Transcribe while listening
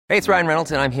Hey, it's Ryan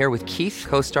Reynolds, and I'm here with Keith,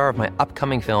 co-star of my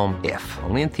upcoming film, If,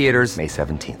 only in theaters May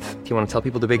 17th. Do you want to tell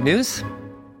people the big news?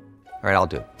 All right, I'll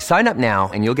do it. Sign up now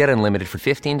and you'll get unlimited for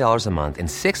 $15 a month and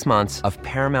 6 months of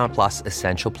Paramount Plus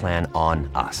Essential Plan on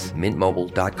us.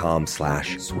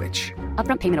 MintMobile.com/switch.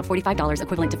 Upfront payment of $45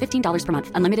 equivalent to $15 per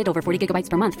month. Unlimited over 40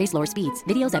 gigabytes per month. Face lower speeds.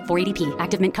 Videos at 480p.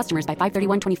 Active Mint customers by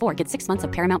 531.24 get 6 months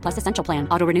of Paramount Plus Essential Plan.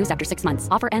 Auto renews after 6 months.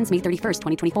 Offer ends May 31st,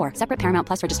 2024. Separate Paramount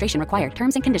Plus registration required.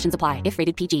 Terms and conditions apply if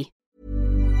rated PG.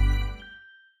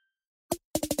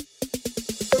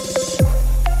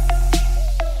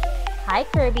 Hi,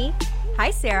 Kirby. Hi,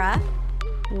 Sarah.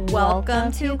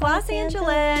 Welcome to Los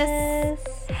Angeles.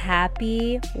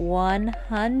 Happy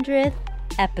 100th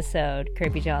episode,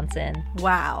 Kirby Johnson.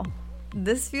 Wow.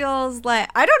 This feels like,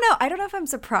 I don't know if I'm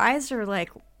surprised or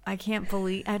like, I don't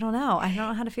know. I don't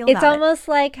know how to feel about it. It's almost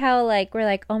like how we're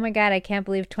like, oh my God, I can't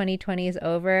believe 2020 is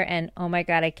over. And oh my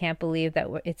God, I can't believe that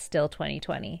it's still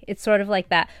 2020. It's sort of like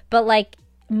that, but like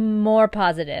more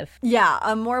positive. Yeah,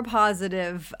 a more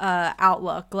positive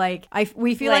outlook. Like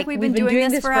we feel like we've been doing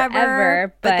this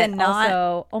forever, but then not.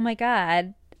 Also, oh my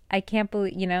God, I can't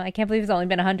believe it's only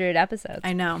been 100 episodes.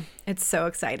 I know. It's so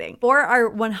exciting. For our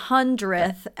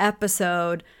 100th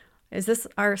episode, is this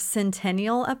our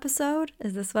centennial episode?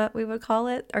 Is this what we would call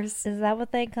it? Or is that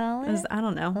what they call it? I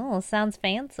don't know. Oh, sounds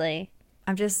fancy.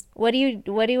 I'm just.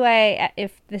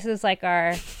 If this is like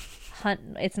our.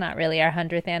 It's not really our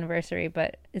 100th anniversary,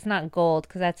 but it's not gold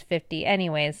because that's 50.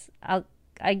 Anyways, I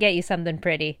get you something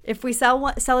pretty. If we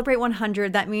celebrate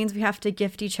 100, that means we have to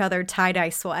gift each other tie-dye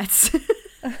sweats.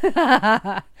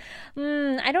 I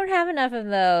don't have enough of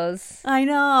those. I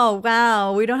know.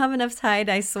 Wow. We don't have enough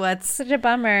tie-dye sweats. Such a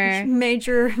bummer.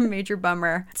 Major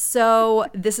bummer. So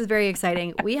this is very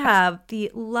exciting. We have the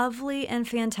lovely and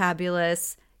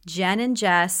fantabulous Jen and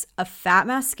Jess of Fat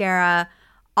Mascara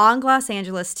on Los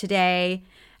Angeles today.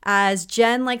 As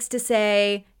Jen likes to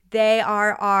say, they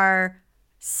are our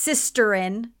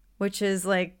sisterin, which is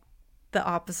like the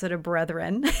opposite of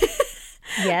brethren.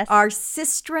 Yes. Our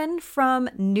sisterin from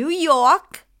New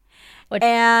York.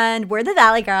 And we're the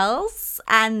Valley Girls,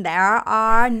 and there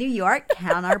are New York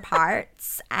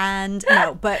counterparts. And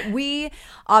no, but we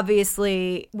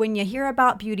obviously, when you hear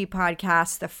about beauty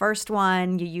podcasts, the first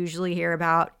one you usually hear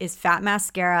about is Fat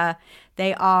Mascara.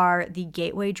 They are the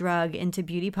gateway drug into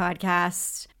beauty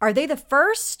podcasts. Are they the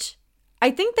first?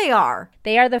 I think they are.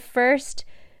 They are the first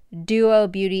duo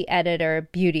beauty editor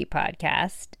beauty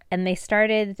podcast. And they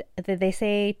started, did they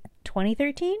say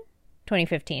 2013?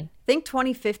 2015. I think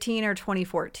 2015 or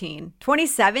 2014.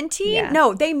 2017? Yeah.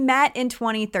 No, they met in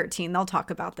 2013. They'll talk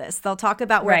about this. They'll talk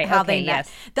about how they met. Yes.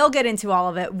 They'll get into all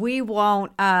of it. We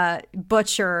won't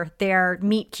butcher their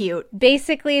meet cute.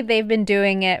 Basically, they've been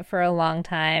doing it for a long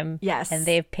time. Yes. And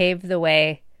they've paved the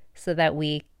way so that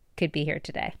we could be here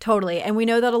today. Totally. And we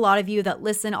know that a lot of you that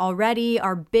listen already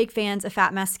are big fans of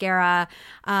Fat Mascara.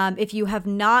 If you have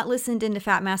not listened into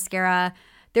Fat Mascara,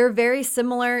 they're very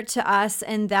similar to us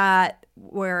in that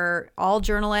we're all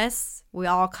journalists. We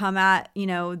all come at,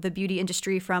 the beauty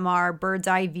industry from our bird's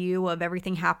eye view of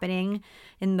everything happening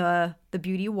in the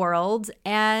beauty world.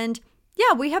 And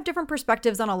yeah, we have different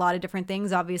perspectives on a lot of different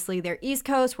things. Obviously, they're East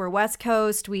Coast, we're West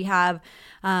Coast. We have,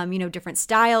 different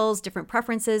styles, different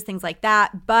preferences, things like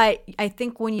that. But I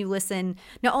think when you listen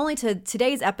not only to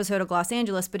today's episode of Los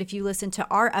Angeles, but if you listen to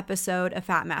our episode of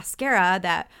Fat Mascara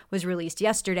that was released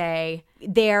yesterday,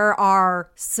 there are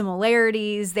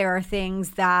similarities. There are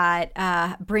things that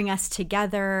bring us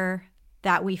together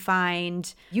that we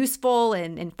find useful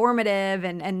and informative,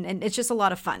 and it's just a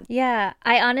lot of fun. Yeah,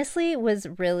 I honestly was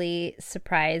really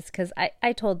surprised because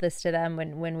I told this to them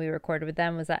when we recorded with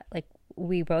them, was that like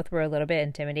we both were a little bit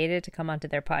intimidated to come onto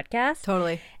their podcast.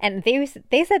 Totally. And they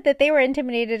said that they were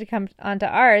intimidated to come onto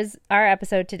our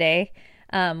episode today,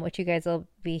 which you guys will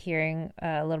be hearing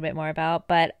a little bit more about.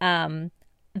 But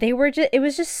it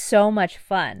was just so much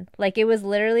fun. Like it was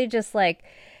literally just like,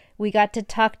 we got to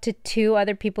talk to two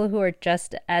other people who are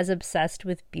just as obsessed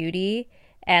with beauty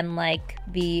and like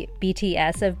the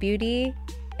BTS of beauty.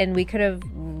 And we could have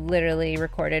literally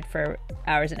recorded for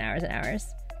hours and hours and hours.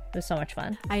 It was so much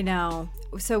fun. I know.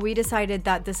 So we decided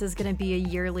that this is going to be a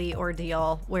yearly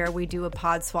ordeal where we do a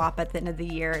pod swap at the end of the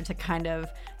year to kind of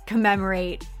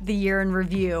commemorate the year in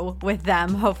review with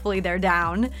them. Hopefully they're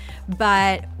down.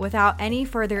 But without any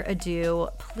further ado,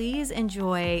 please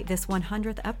enjoy this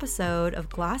 100th episode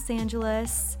of Los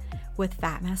Angeles with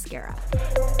Fat Mascara.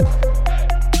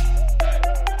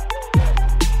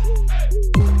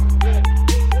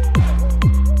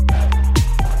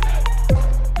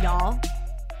 Y'all,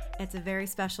 it's a very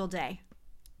special day.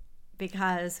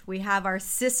 because we have our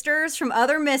sisters from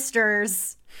other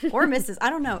misters or misses.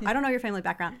 I don't know your family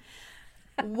background.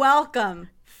 Welcome,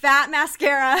 Fat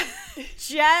Mascara,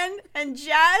 Jen and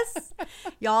Jess.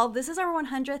 Y'all, this is our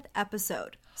 100th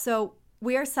episode. So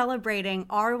we are celebrating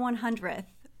our 100th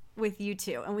with you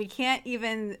two. And we can't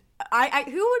even,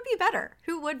 who would be better?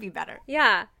 Who would be better?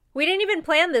 Yeah. We didn't even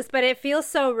plan this, but it feels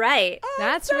so right. Oh,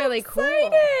 that's so really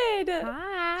excited. Cool.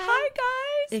 Hi, guys.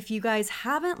 If you guys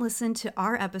haven't listened to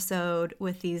our episode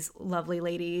with these lovely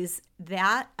ladies,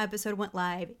 that episode went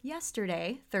live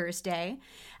yesterday, Thursday,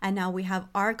 and now we have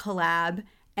our collab.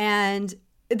 And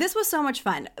this was so much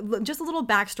fun. Just a little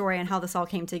backstory on how this all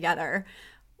came together.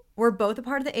 We're both a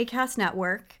part of the ACAST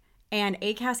network. And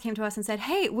ACAST came to us and said,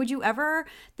 hey, would you ever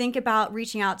think about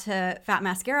reaching out to Fat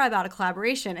Mascara about a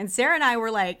collaboration? And Sarah and I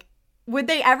were like, would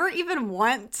they ever even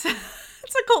want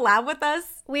to collab with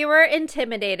us? We were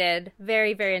intimidated.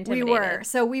 Very, very intimidated. We were.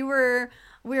 So we were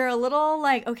a little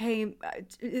like, okay,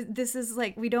 this is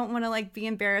like, we don't want to like be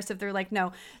embarrassed if they're like,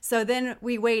 no. So then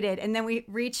we waited and then we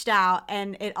reached out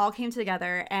and it all came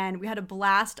together and we had a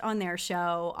blast on their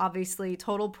show. Obviously,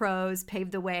 Total Pros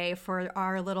paved the way for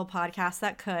our little podcast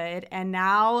that could. And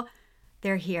now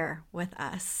they're here with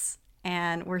us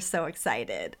and we're so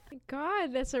excited.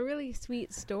 God, that's a really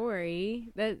sweet story.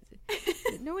 That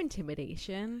no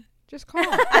intimidation. Just call.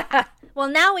 Well,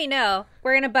 now we know.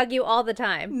 We're going to bug you all the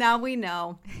time. Now we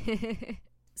know.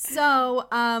 So,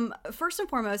 first and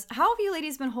foremost, how have you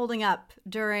ladies been holding up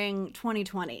during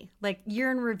 2020? Like, year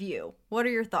in review. What are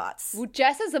your thoughts? Well,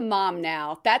 Jess is a mom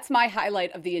now. That's my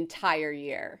highlight of the entire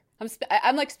year.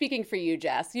 I'm like speaking for you,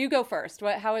 Jess. You go first.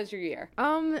 How was your year?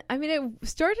 I mean, it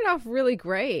started off really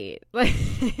great. Like,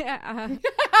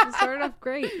 it started off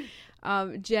great.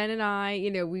 Jen and I,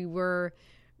 we were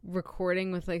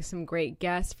recording with like some great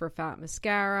guests for Fat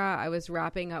Mascara. I was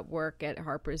wrapping up work at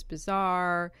Harper's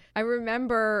Bazaar. I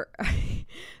remember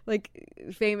like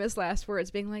famous last words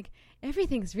being like,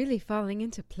 everything's really falling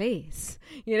into place.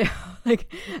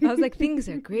 Like I was like, things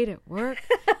are great at work.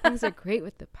 Things are great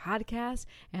with the podcast,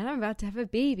 and I'm about to have a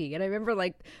baby. And I remember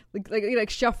like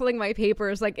shuffling my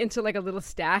papers like into like a little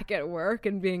stack at work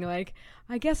and being like,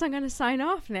 I guess I'm gonna sign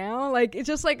off now. Like it's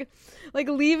just like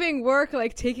leaving work,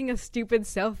 like taking a stupid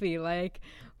selfie, like,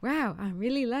 wow, I'm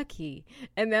really lucky.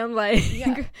 And then like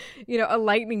a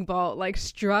lightning bolt like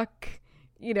struck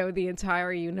the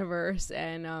entire universe,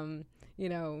 and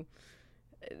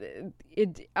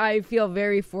I feel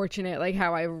very fortunate, like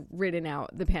how I've ridden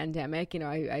out the pandemic.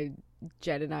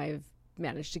 Jen and I have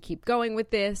managed to keep going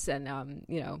with this, and I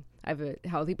have a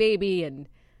healthy baby, and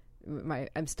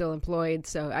I'm still employed,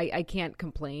 so I can't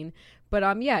complain. But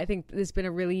I think this has been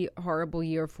a really horrible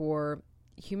year for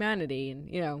humanity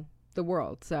and the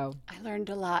world. So I learned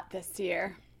a lot this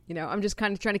year. I'm just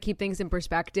kind of trying to keep things in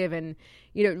perspective, and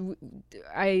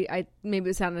I maybe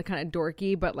it sounded kind of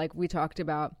dorky, but like we talked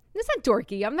about, it's not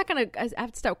dorky. I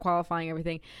have to stop qualifying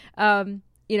everything. I've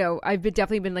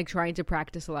definitely been like trying to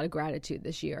practice a lot of gratitude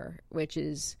this year, which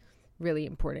is really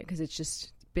important because it's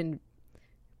just been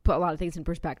put a lot of things in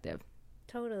perspective.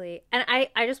 Totally. And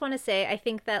I just want to say, I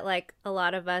think that like a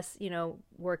lot of us,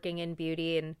 working in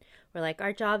beauty, and we're like,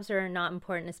 our jobs are not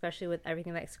important, especially with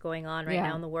everything that's going on right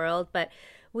now in the world. But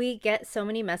we get so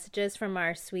many messages from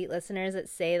our sweet listeners that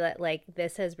say that like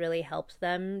this has really helped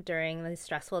them during these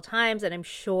stressful times. And I'm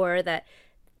sure that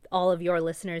all of your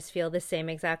listeners feel the same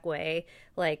exact way.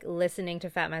 Like listening to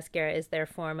Fat Mascara is their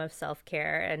form of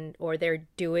self-care, or they're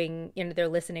doing, they're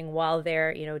listening while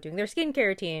they're, doing their skincare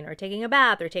routine or taking a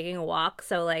bath or taking a walk.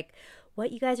 So like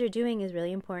what you guys are doing is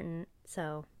really important.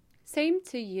 So same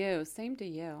to you. Same to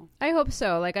you. I hope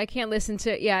so. Like I can't listen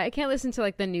to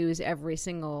like the news every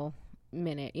single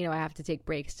minute. I have to take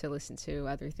breaks to listen to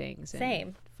other things.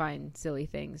 And find silly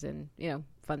things and,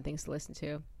 fun things to listen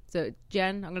to. So,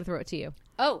 Jen, I'm going to throw it to you.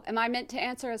 Oh, am I meant to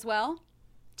answer as well?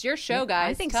 It's your show,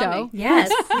 guys. I think Tell so. me.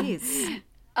 Yes, please.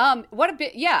 What a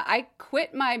bit. Yeah, I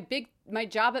quit my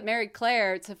job at Mary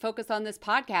Claire to focus on this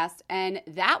podcast, and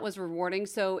that was rewarding.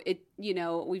 So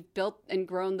we've built and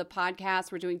grown the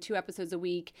podcast. We're doing 2 episodes a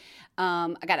week.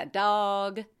 I got a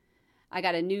dog. I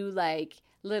got a new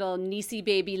little Niecy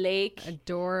baby Lake.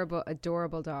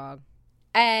 Adorable dog.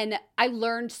 And I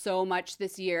learned so much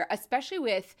this year, especially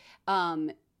with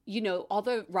all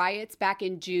the riots back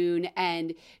in June,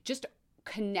 and just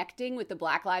connecting with the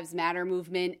Black Lives Matter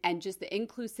movement, and just the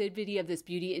inclusivity of this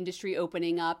beauty industry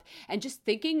opening up, and just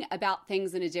thinking about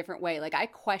things in a different way. Like I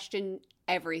question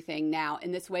everything now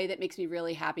in this way that makes me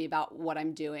really happy about what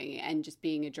I'm doing and just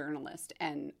being a journalist.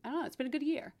 And I don't know, it's been a good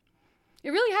year. It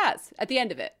really has at the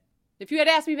end of it. If you had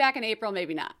asked me back in April,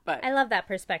 maybe not, but I love that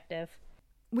perspective.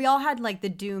 we all had like the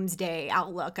doomsday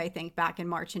outlook, I think, back in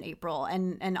March and April.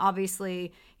 And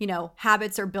obviously, you know,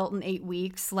 habits are built in 8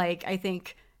 weeks. Like, I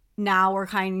think now we're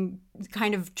kind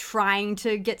of trying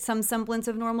to get some semblance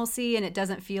of normalcy, and it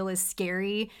doesn't feel as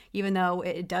scary, even though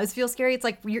it does feel scary. It's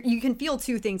like you can feel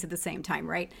two things at the same time,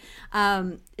 right?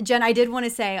 Jen, I did want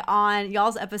to say on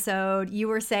y'all's episode, you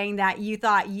were saying that you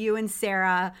thought you and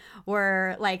Sarah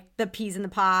were like the peas in the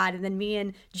pod, and then me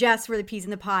and Jess were the peas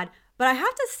in the pod. But I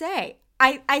have to say,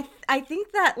 I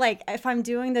think that, like, if I'm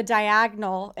doing the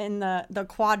diagonal in the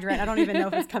quadrant, I don't even know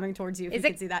if it's coming towards you, if you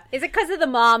can see that. Is it because of the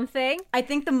mom thing? I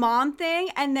think the mom thing,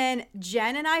 and then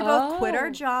Jen and I both quit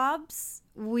our jobs.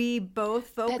 We both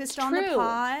focused on the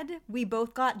pod. We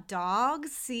both got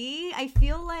dogs. See? I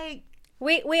feel like...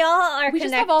 We all are connected. We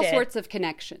just have all sorts of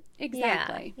connection.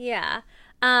 Exactly. Yeah.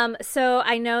 So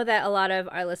I know that a lot of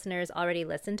our listeners already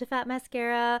listen to Fat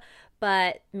Mascara,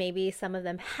 but maybe some of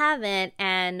them haven't,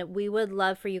 and we would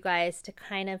love for you guys to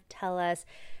kind of tell us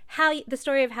the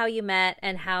story of how you met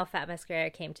and how Fat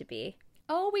Mascara came to be.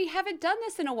 Oh, we haven't done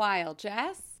this in a while,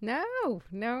 Jess. No.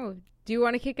 Do you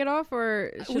want to kick it off,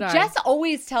 or should I? Jess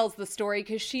always tells the story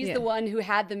because she's the one who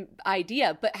had the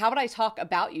idea. But how would I talk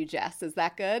about you, Jess? Is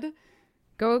that good?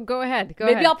 Go ahead.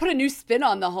 Maybe I'll put a new spin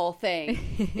on the whole thing.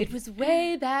 It was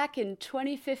way back in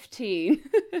 2015.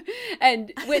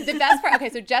 And with the best part,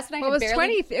 okay, so Jess and I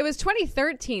it was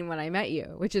 2013 when I met you,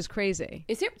 which is crazy.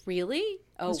 Is it really?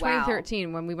 Oh, it was wow.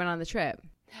 2013 when we went on the trip.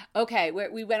 Okay,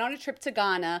 we went on a trip to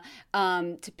Ghana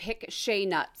to pick shea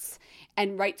nuts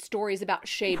and write stories about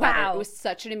shea butter. It was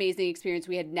such an amazing experience.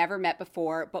 We had never met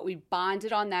before, but we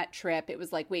bonded on that trip. It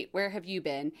was like, wait, where have you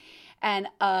been? And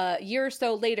a year or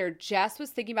so later, Jess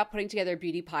was thinking about putting together a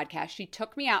beauty podcast. She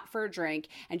took me out for a drink,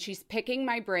 and she's picking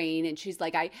my brain. And she's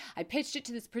like, I pitched it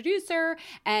to this producer,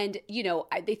 and, you know,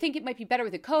 they think it might be better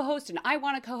with a co-host, and I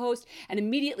want a co-host. And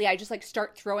immediately I just like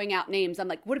start throwing out names. I'm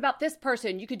like, what about this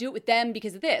person? You could do it with them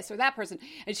because of this or that person.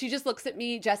 And she just looks at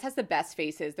me. Jess has the best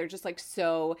faces. They're just like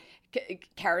so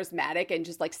charismatic and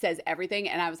just like says everything.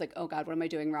 And I was like, oh God, what am I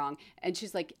doing wrong? And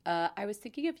she's like, I was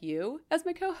thinking of you as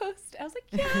my co-host. I was like,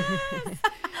 yes.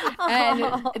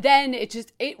 And then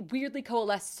it weirdly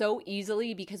coalesced so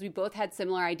easily because we both had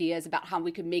similar ideas about how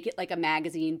we could make it like a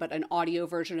magazine, but an audio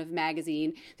version of a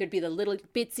magazine. There'd be the little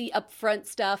bitsy upfront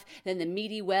stuff, then the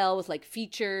meaty well with like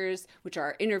features, which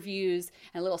are interviews,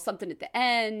 and a little something at the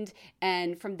end.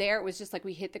 And from there, it was just like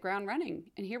we hit the ground running,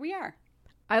 and here we are.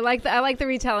 I like the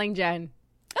retelling, Jen.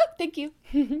 Oh, thank you.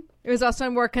 It was also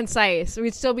more concise.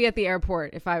 We'd still be at the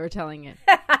airport if I were telling it.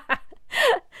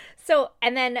 So,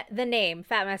 and then the name,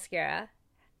 Fat Mascara.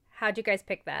 How'd you guys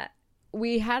pick that?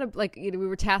 We had we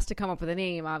were tasked to come up with a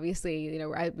name, obviously. You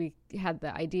know, we had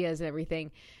the ideas and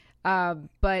everything.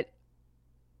 But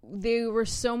there were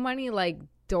so many like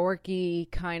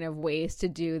dorky kind of ways to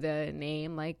do the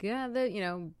name, like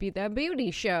be the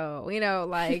beauty show,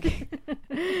 like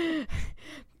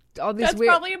all these That's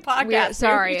probably a podcast.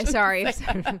 Sorry.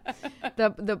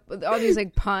 the all these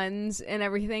like puns and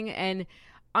everything. And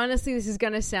honestly, this is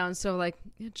gonna sound so like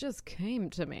it just came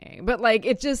to me, but like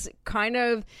it just kind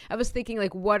of. I was thinking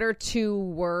like, what are two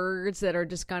words that are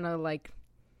just gonna like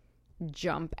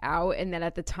jump out? And then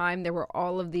at the time there were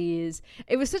all of these.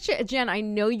 It was such a Jen, I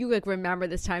know you like remember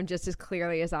this time just as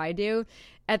clearly as I do.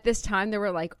 At this time there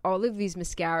were like all of these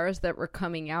mascaras that were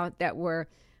coming out that were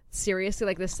seriously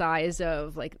like the size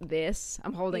of like this.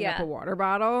 I'm holding up a water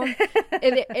bottle.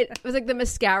 It was like the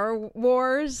mascara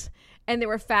wars, and they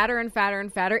were fatter and fatter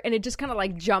and fatter, and it just kind of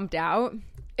like jumped out.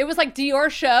 It was like Dior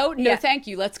show. No, thank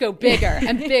you. Let's go bigger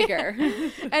and bigger.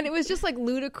 And it was just like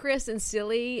ludicrous and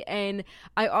silly. And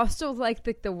I also liked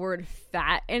the word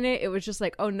fat in it. It was just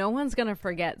like, oh, no one's going to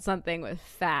forget something with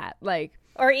fat. Like,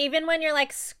 or even when you're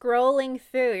like scrolling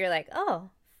through, you're like, oh,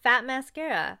 Fat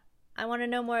Mascara. I want to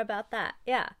know more about that.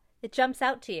 Yeah. It jumps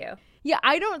out to you. Yeah.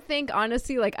 I don't think,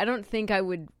 honestly, like, I don't think I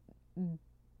would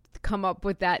come up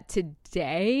with that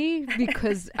today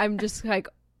because I'm just like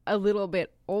a little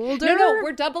bit older. No,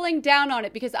 we're doubling down on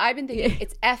it because I've been thinking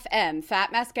it's FM,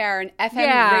 Fat Mascara, and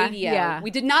FM radio. Yeah.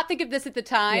 We did not think of this at the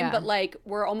time, but like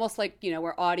we're almost like,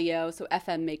 we're audio, so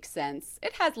FM makes sense.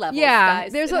 It has levels,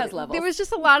 guys. It has levels. There was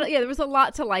just a lot of, there was a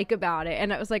lot to like about it.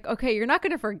 And I was like, okay, you're not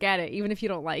going to forget it, even if you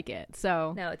don't like it.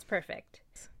 So no, it's perfect.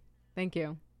 Thank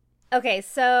you. Okay,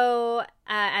 so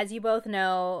as you both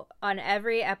know, on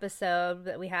every episode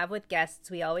that we have with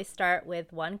guests, we always start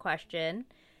with one question,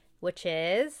 which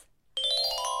is,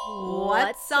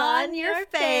 what's on your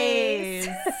face?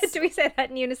 Do we say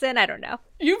that in unison? I don't know.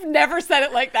 You've never said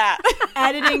it like that.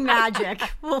 Editing magic.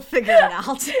 We'll figure it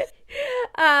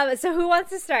out. So who wants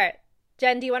to start?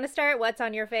 Jen, do you want to start? What's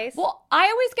on your face? Well, I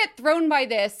always get thrown by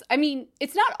this. I mean,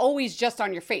 it's not always just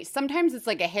on your face. Sometimes it's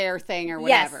like a hair thing or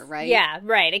whatever, right? Yeah,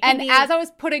 right. And as I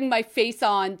was putting my face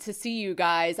on to see you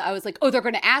guys, I was like, oh, they're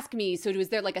going to ask me. So is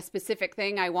there like a specific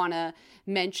thing I want to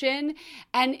mention?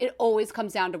 And it always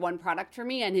comes down to one product for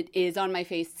me, and it is on my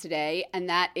face today. And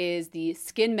that is the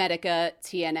SkinMedica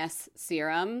TNS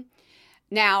Serum.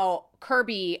 Now,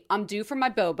 Kirby, I'm due for my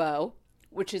Bobo,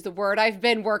 which is the word I've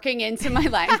been working into my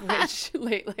language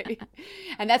lately.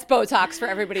 And that's Botox for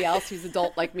everybody else who's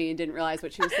adult like me and didn't realize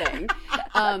what she was saying.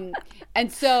 And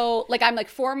so, like, I'm like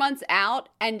 4 months out,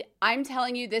 and I'm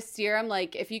telling you this serum,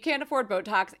 like, if you can't afford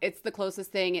Botox, it's the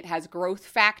closest thing. It has growth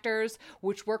factors,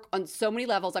 which work on so many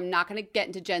levels. I'm not going to get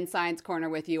into Jen Science Corner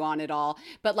with you on it all.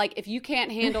 But, like, if you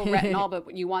can't handle retinol,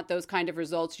 but you want those kind of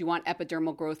results, you want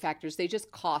epidermal growth factors, they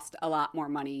just cost a lot more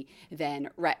money than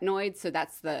retinoids. So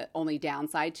that's the only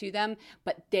downside to them.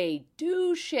 But they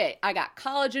do shit. I got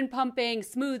collagen pumping,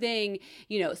 smoothing,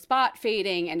 spot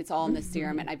fading, and it's all in the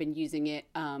serum. And I've been using it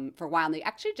for a while. And they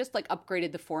actually just like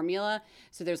upgraded the formula.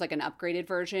 So there's like an upgraded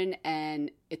version,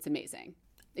 and it's amazing.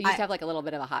 It used to have like a little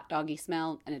bit of a hot doggy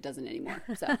smell, and it doesn't anymore.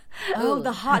 So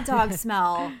the hot dog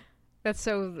smell. That's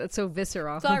so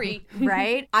visceral. Sorry.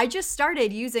 Right? I just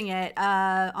started using it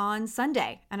on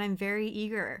Sunday, and I'm very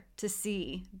eager to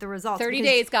see the results. 30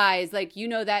 days, guys. Like,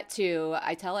 that too.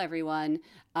 I tell everyone.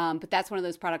 But that's one of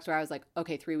those products where I was like,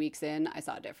 okay, 3 weeks in, I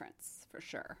saw a difference for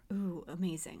sure. Ooh,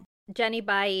 amazing. Jenny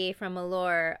Bailly from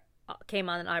Allure came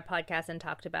on our podcast and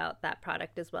talked about that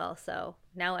product as well. So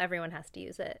now everyone has to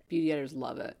use it. Beauty editors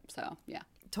love it. So, yeah.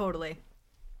 Totally.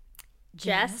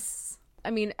 Jess? Yes.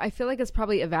 I mean, I feel like it's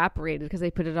probably evaporated because I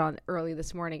put it on early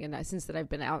this morning, and since that I've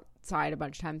been outside a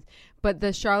bunch of times. But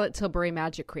the Charlotte Tilbury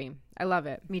Magic Cream, I love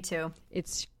it. Me too.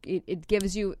 It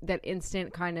gives you that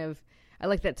instant kind of, I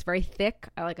like that it's very thick.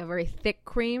 I like a very thick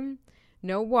cream.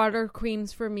 No water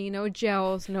creams for me, no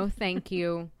gels, no thank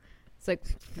you. It's like,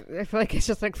 I feel like it's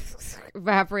just like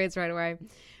evaporates right away.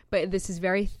 But this is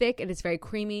very thick, and it's very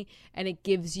creamy, and it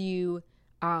gives you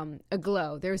a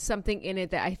glow. There's something in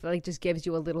it that I feel like just gives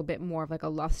you a little bit more of like a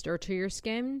luster to your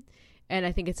skin. And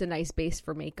I think it's a nice base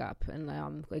for makeup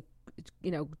and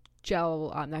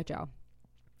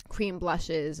cream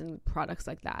blushes and products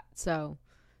like that. So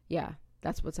yeah,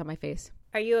 that's what's on my face.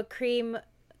 Are you a creme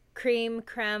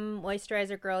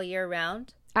moisturizer girl year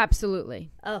round?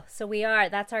 Absolutely. Oh, so we are.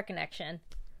 That's our connection.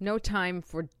 No time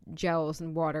for gels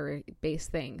and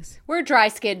water-based things. We're a dry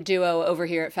skin duo over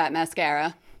here at Fat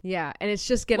Mascara. Yeah, and it's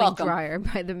just getting drier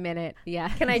by the minute. Yeah.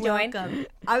 Can I join?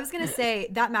 I was going to say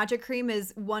that magic cream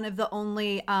is one of the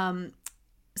only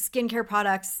skincare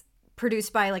products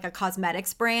produced by like a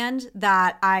cosmetics brand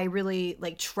that I really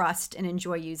like trust and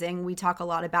enjoy using. We talk a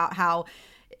lot about how,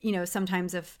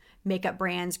 sometimes if makeup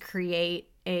brands create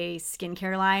a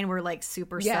skincare line, we're like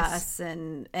super sus,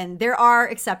 and there are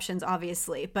exceptions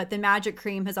obviously, but the magic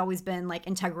cream has always been like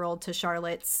integral to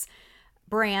Charlotte's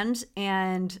brand,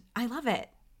 and I love it.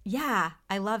 Yeah,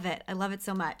 I love it. I love it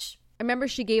so much. I remember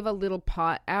she gave a little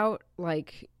pot out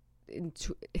like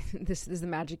this is the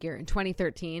magic year in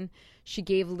 2013. She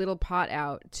gave a little pot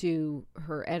out to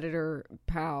her editor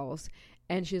pals,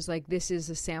 and she was like, this is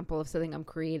a sample of something I'm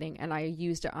creating. And I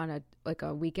used it on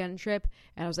a weekend trip.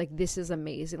 And I was like, this is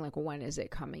amazing. Like, when is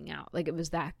it coming out? Like, it was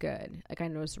that good. Like, I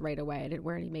noticed right away. I didn't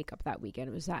wear any makeup that weekend.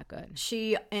 It was that good.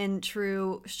 She, in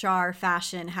true Char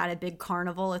fashion, had a big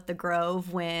carnival at the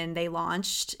Grove when they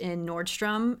launched in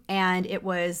Nordstrom. And it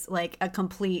was like a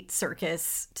complete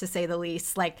circus, to say the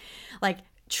least. Like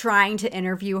trying to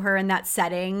interview her in that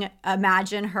setting,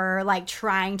 imagine her like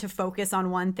trying to focus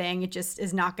on one thing. It just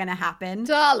is not going to happen.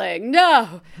 Darling,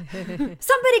 no.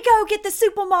 Somebody go get the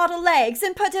supermodel legs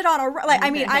and put it on a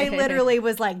I literally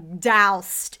was like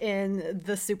doused in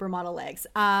the supermodel legs.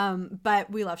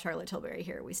 But we love Charlotte Tilbury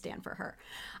here. We stand for her.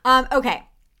 Okay.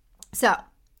 So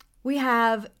we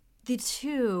have the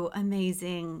two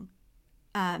amazing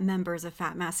members of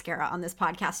Fat Mascara on this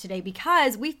podcast today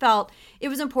because we felt it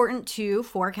was important to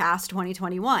forecast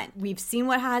 2021. We've seen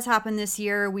what has happened this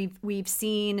year. We've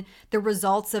seen the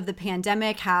results of the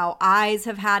pandemic, how eyes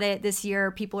have had it this year.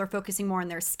 People are focusing more on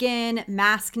their skin.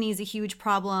 Maskne is a huge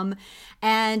problem.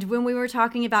 And when we were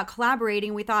talking about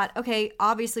collaborating, we thought, okay,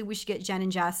 obviously we should get Jen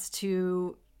and Jess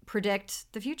to predict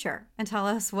the future and tell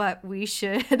us what we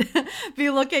should be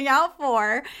looking out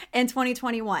for in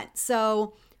 2021.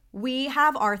 So we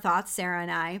have our thoughts, Sarah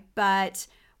and I, but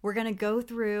we're going to go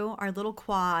through our little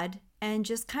quad and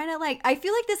just kind of like, I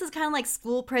feel like this is kind of like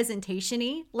school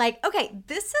presentation-y. Like, okay,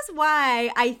 this is why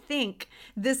I think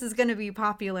this is going to be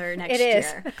popular next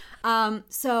year.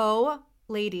 So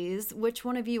ladies, which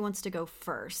one of you wants to go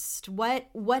first? What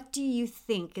do you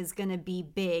think is going to be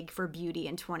big for beauty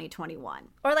in 2021?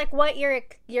 Or like what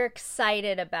you're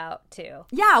excited about too.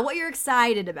 Yeah, what you're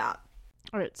excited about.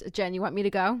 All right, so Jen, you want me to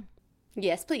go?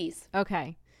 Yes, please.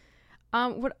 Okay.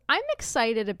 What I'm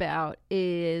excited about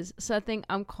is something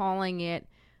I'm calling it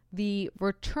the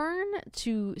return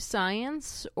to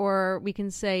science, or we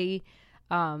can say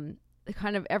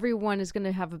kind of everyone is going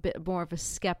to have a bit more of a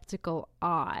skeptical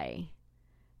eye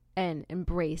and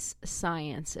embrace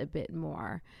science a bit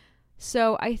more.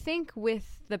 So I think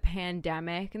with the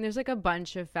pandemic, and there's like a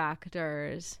bunch of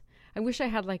factors. I wish I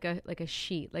had like a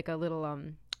sheet, like a little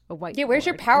a whiteboard. Yeah, where's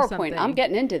your PowerPoint? I'm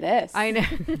getting into this. I know.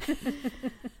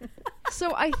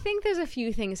 So I think there's a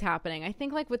few things happening. I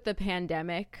think like with the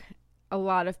pandemic, a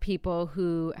lot of people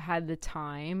who had the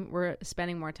time were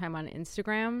spending more time on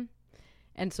Instagram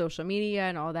and social media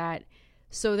and all that.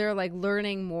 So they're like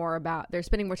learning more about, they're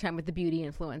spending more time with the beauty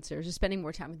influencers, they're spending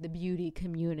more time with the beauty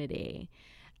community.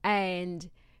 And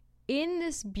in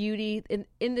this beauty,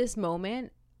 in this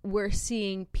moment, we're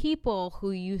seeing people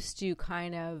who used to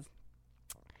kind of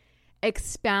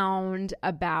expound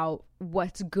about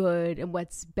what's good and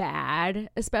what's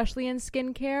bad, especially in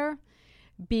skincare,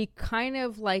 be kind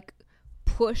of like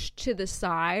pushed to the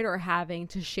side or having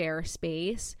to share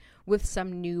space with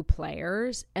some new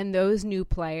players. And those new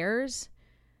players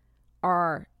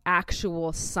are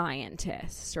actual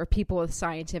scientists or people with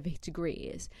scientific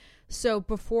degrees. So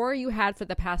before you had for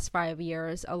the past 5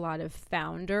 years a lot of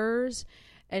founders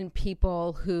and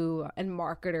people who and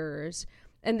marketers,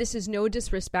 and this is no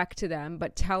disrespect to them,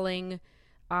 but telling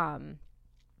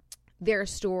their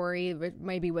story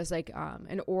maybe was like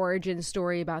an origin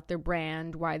story about their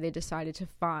brand, why they decided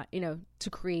to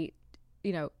create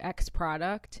X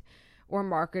product, or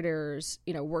marketers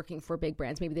working for big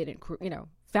brands, maybe they didn't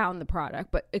found the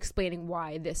product, but explaining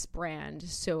why this brand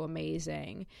is so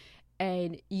amazing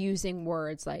and using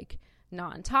words like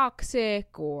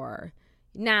non-toxic or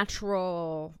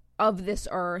natural, of this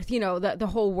earth, the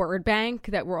whole word bank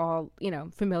that we're all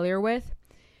familiar with.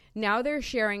 Now they're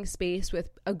sharing space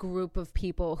with a group of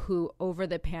people who over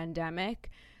the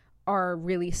pandemic are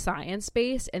really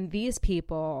science-based, and these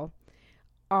people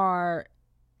are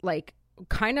like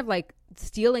kind of like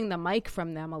stealing the mic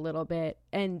from them a little bit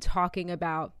and talking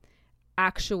about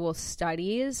actual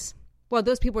studies. Well,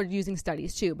 those people are using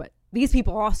studies too, but these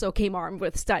people also came armed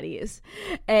with studies.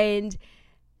 And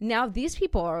now these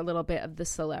people are a little bit of the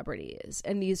celebrities,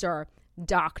 and these are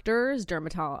doctors,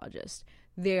 dermatologists,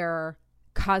 they're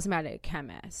cosmetic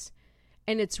chemists.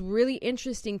 And it's really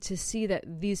interesting to see that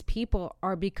these people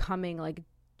are becoming like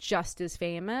just as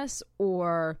famous,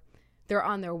 or they're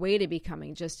on their way to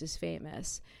becoming just as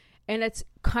famous. And it's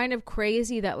kind of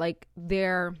crazy that like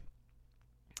they're,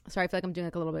 sorry, I feel like I'm doing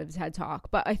like a little bit of TED talk,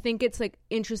 but I think it's like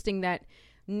interesting that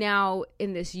now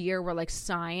in this year where like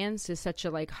science is such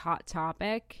a like hot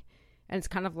topic, and it's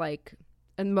kind of like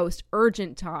a most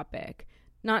urgent topic,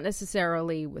 not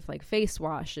necessarily with like face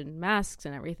wash and masks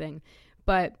and everything,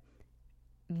 but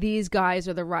these guys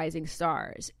are the rising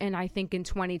stars. And I think in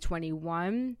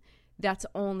 2021, that's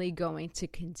only going to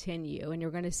continue, and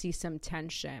you're going to see some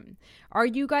tension. Are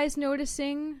you guys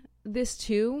noticing this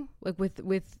too? Like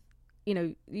with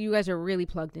you guys are really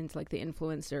plugged into like the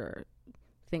influencer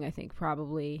thing, I think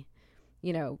probably,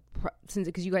 since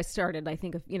because you guys started, I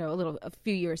think, a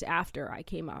few years after I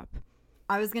came up.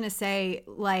 I was going to say,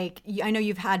 like, I know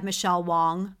you've had Michelle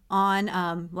Wong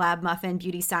on Lab Muffin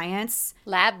Beauty Science.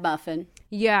 Lab Muffin.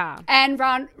 Yeah. And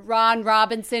Ron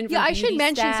Robinson from I Beauty should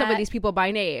mention Stat. some of these people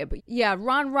by name. Yeah,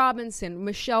 Ron Robinson,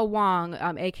 Michelle Wong,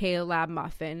 a.k.a. Lab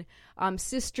Muffin,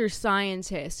 Sister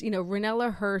Scientist.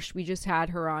 Ranella Hirsch, we just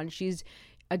had her on. She's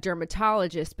a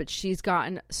dermatologist, but she's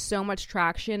gotten so much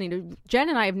traction. Jen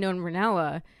and I have known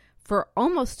Ranella for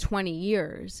almost 20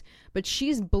 years, but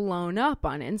she's blown up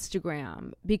on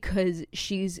Instagram because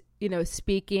she's,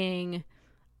 speaking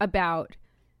about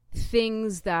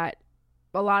things that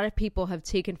a lot of people have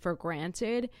taken for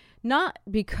granted, not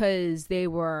because they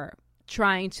were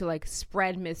trying to like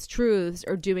spread mistruths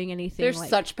or doing anything. There's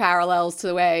such parallels to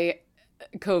the way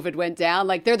COVID went down.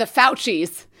 Like, they're the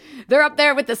Faucis. They're up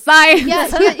there with the science.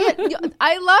 Yes, yeah.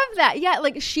 I love that. Yeah,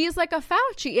 like she's like a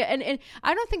Fauci. And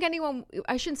I don't think anyone,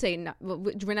 I shouldn't say,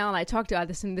 Ranella and I talked about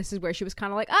this, and this is where she was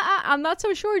kind of like, I'm not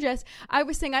so sure, Jess. I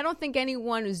was saying, I don't think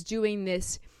anyone was doing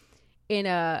this in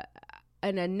a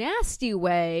nasty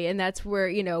way. And that's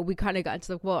where, we kind of got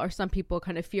into like, well, are some people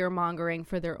kind of fear mongering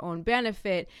for their own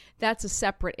benefit? That's a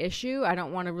separate issue. I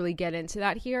don't want to really get into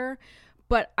that here.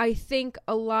 But I think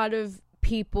a lot of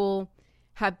people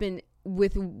have been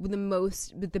with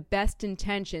the best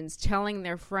intentions, telling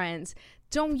their friends,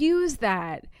 don't use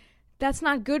that. That's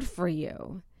not good for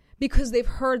you, because they've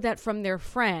heard that from their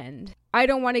friend. I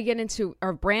don't want to get into,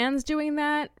 are brands doing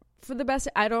that for the best?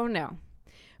 I don't know.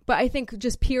 But I think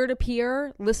just peer to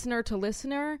peer, listener to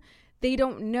listener, they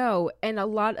don't know. And a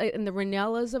lot, in the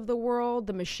Rinellas of the world,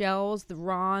 the Michelles, the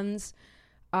Rons,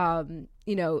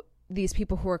 these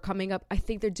people who are coming up, I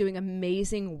think they're doing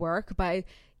amazing work by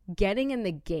getting in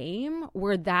the game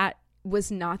where that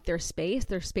was not their space.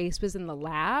 Their space was in the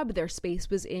lab. Their space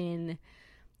was in,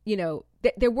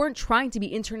 they weren't trying to be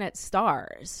internet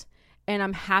stars. And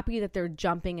I'm happy that they're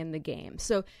jumping in the game.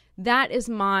 So that is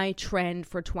my trend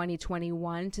for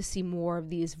 2021, to see more of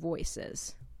these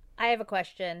voices. I have a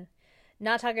question.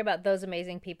 Not talking about those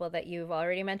amazing people that you've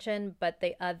already mentioned, but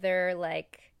the other,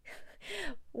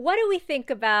 what do we think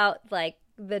about,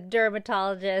 the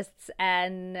dermatologists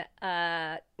and,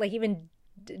 even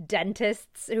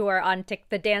dentists who are on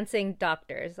the dancing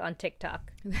doctors on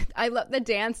TikTok? I love the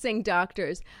dancing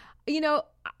doctors.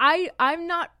 I'm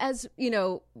not as,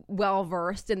 well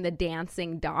versed in the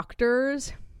dancing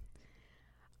doctors.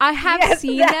 I have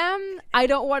seen them. I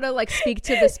don't want to speak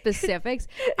to the specifics.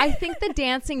 I think the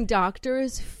dancing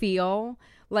doctors feel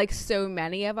like so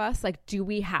many of us, do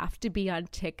we have to be on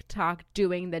TikTok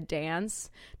doing the dance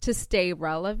to stay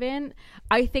relevant?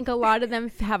 I think a lot of them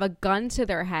have a gun to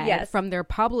their head from their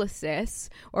publicists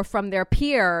or from their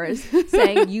peers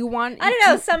saying, you want... I don't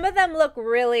know. Some of them look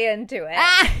really into it.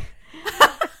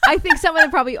 I think some of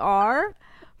them probably are.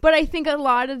 But I think a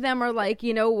lot of them are like,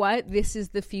 you know what? This is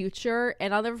the future.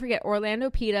 And I'll never forget,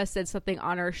 Orlando Pita said something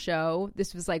on our show.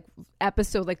 This was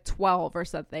episode 12 or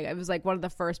something. It was one of the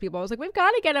first people. I was like, we've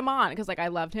got to get him on, because I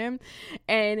loved him.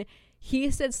 And he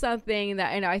said something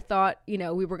that, and I thought,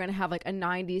 we were going to have a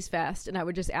 90s fest. And I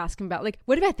would just ask him about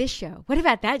what about this show? What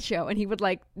about that show? And he would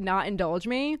not indulge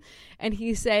me. And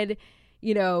he said,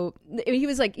 he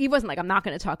wasn't I'm not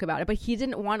going to talk about it, but he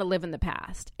didn't want to live in the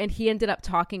past. And he ended up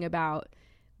talking about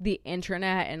the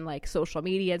internet and social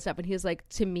media and stuff, and he was like,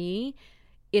 to me,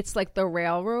 it's like the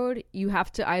railroad. You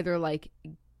have to either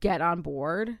get on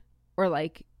board or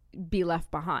be left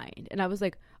behind. And I was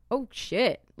like, oh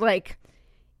shit.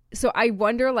 So I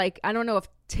wonder, I don't know if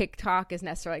TikTok is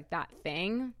necessarily that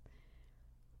thing,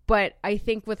 but I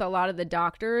think with a lot of the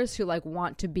doctors who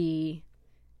want to be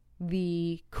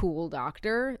the cool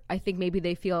doctor, I think maybe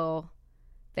they feel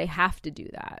they have to do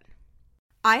that.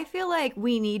 I feel like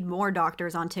we need more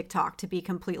doctors on TikTok, to be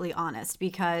completely honest,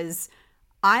 because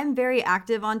I'm very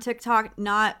active on TikTok,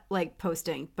 not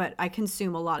posting, but I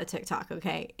consume a lot of TikTok,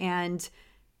 okay? And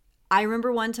I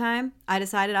remember one time I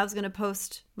decided I was going to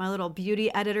post my little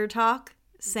beauty editor talk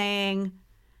saying,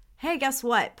 hey, guess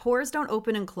what? Pores don't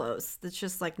open and close. That's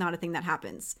just not a thing that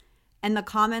happens. And the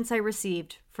comments I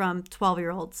received from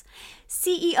 12-year-olds,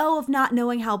 CEO of not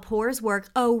knowing how pores work.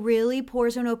 Oh, really?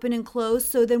 Pores don't open and close?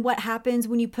 So then what happens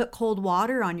when you put cold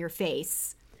water on your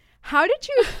face? How did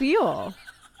you feel?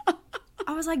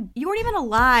 I was like, you weren't even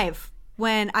alive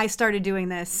when I started doing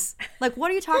this. What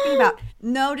are you talking about?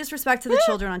 No disrespect to the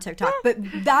children on TikTok. But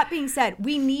that being said,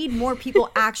 we need more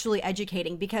people actually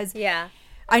educating, because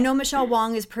I know Michelle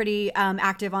Wong is pretty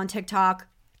active on TikTok,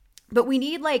 but we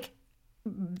need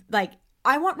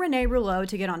I want Renee Rouleau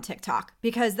to get on TikTok,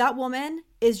 because that woman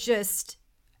is just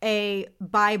a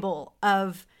Bible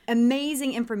of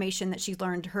amazing information that she's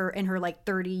learned in her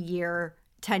 30-year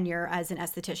tenure as an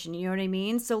esthetician. You know what I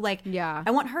mean? So I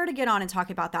want her to get on and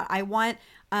talk about that. I want,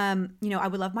 I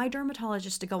would love my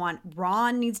dermatologist to go on.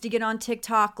 Ron needs to get on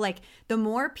TikTok. The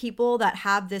more people that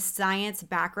have this science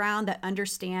background, that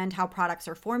understand how products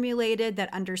are formulated,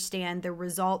 that understand the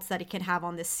results that it can have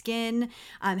on the skin,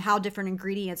 how different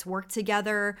ingredients work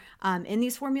together in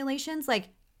these formulations,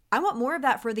 I want more of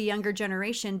that for the younger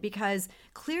generation, because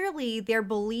clearly they're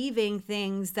believing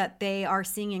things that they are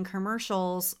seeing in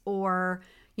commercials or,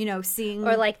 seeing.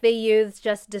 Or the youths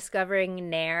just discovering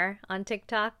Nair on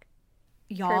TikTok.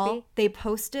 Y'all, Kirby? They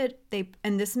posted,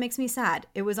 and this makes me sad.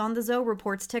 It was on the Zoe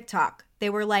Reports TikTok. They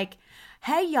were like,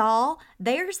 hey, y'all,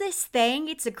 there's this thing.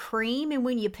 It's a cream, and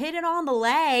when you put it on the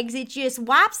legs, it just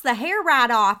wipes the hair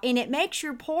right off, and it makes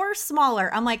your pores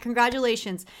smaller. I'm like,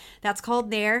 congratulations. That's called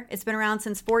Nair. It's been around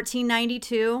since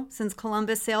 1492, since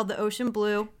Columbus sailed the ocean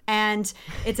blue, and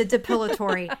it's a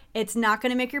depilatory. It's not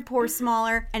going to make your pores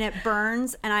smaller, and it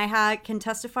burns, and I can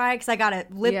testify because I got a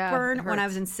lip burn when I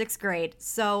was in 6th grade.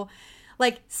 So,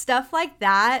 stuff like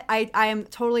that, I am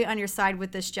totally on your side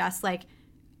with this, Jess.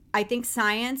 I think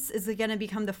science is going to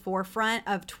become the forefront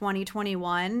of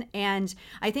 2021. And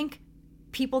I think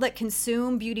people that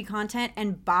consume beauty content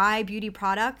and buy beauty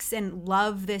products and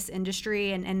love this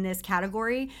industry and this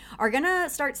category are going to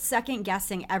start second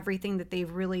guessing everything that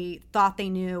they've really thought they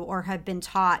knew or have been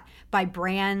taught by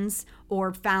brands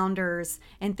or founders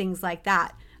and things like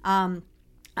that.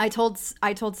 I told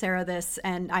Sarah this,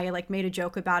 and I like made a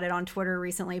joke about it on Twitter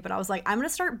recently, but I was like, I'm going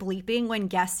to start bleeping when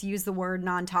guests use the word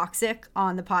non-toxic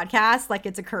on the podcast like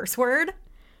it's a curse word.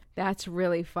 That's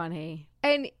really funny.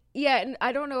 And yeah, and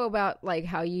I don't know about like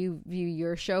how you view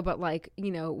your show, but like,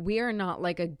 you know, we are not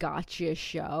like a gotcha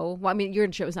show. Well, I mean,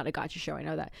 your show is not a gotcha show, I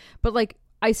know that. But like,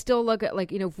 I still look at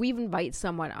like, you know, if we invite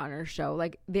someone on our show,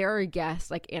 like they're a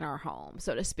guest like in our home,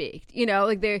 so to speak. You know,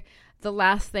 like the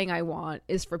last thing I want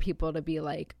is for people to be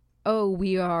like, oh,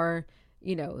 we are,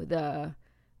 you know, the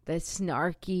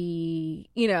snarky,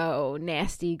 you know,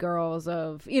 nasty girls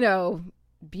of, you know,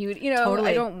 beauty. You know,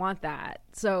 totally. I don't want that.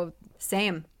 So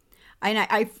same. And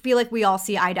I feel like we all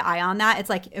see eye to eye on that. It's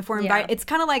like if we're invited, it's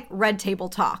kind of like red table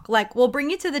talk. Like we'll bring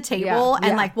you to the table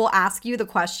and like we'll ask you the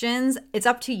questions. It's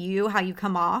up to you how you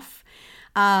come off.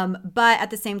 But at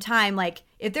the same time, like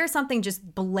if there's something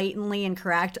just blatantly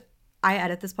incorrect, I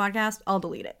edit this podcast, I'll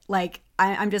delete it. Like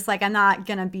I'm just like, I'm not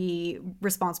going to be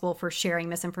responsible for sharing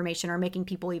misinformation or making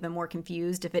people even more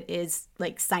confused if it is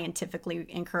like scientifically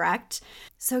incorrect.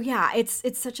 So yeah, it's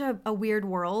such a weird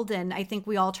world. And I think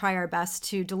we all try our best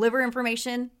to deliver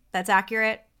information that's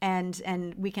accurate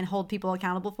and we can hold people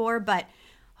accountable for. But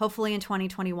hopefully in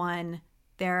 2021,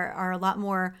 there are a lot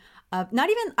more of not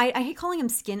even, I hate calling them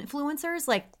skin influencers,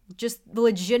 like just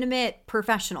legitimate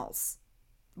professionals,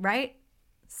 right?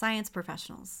 Science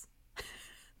professionals,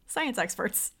 science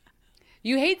experts.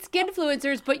 You hate skin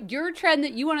influencers, but your trend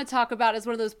that you want to talk about is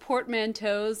one of those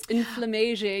portmanteaus,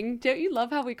 inflammaging. Don't you love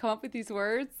how we come up with these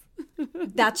words?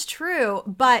 That's true,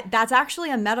 but that's actually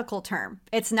a medical term.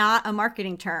 It's not a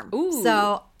marketing term. Ooh.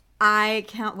 So I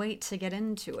can't wait to get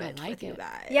into it with you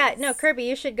guys. Yeah, no, Kirby,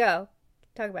 you should go.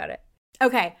 Talk about it.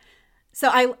 Okay. So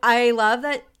I love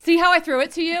that. See how I threw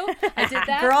it to you? I did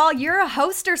that. Girl, you're a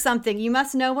host or something. You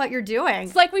must know what you're doing.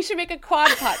 It's like we should make a quad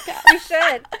podcast. We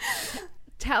should.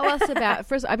 Tell us about,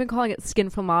 first, I've been calling it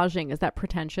skinflammaging. Is that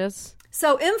pretentious?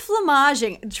 So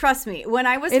inflammaging, trust me, when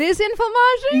I was... It is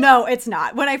inflammaging? No, it's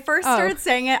not. When I first started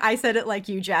saying it, I said it like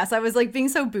you, Jess. I was like being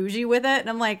so bougie with it. And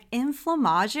I'm like,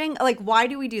 inflammaging? Like, why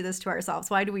do we do this to ourselves?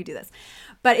 Why do we do this?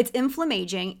 But it's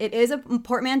inflammaging. It is a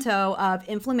portmanteau of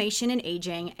inflammation and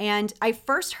aging. And I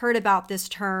first heard about this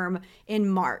term in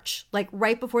March, like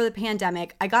right before the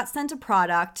pandemic. I got sent a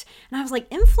product and I was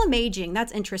like, inflammaging,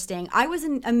 that's interesting. I was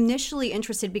initially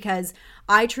interested because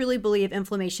I truly believe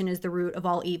inflammation is the root of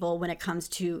all evil when it comes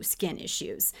to skin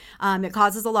issues. It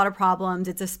causes a lot of problems.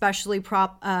 It's especially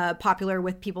popular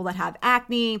with people that have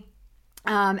acne.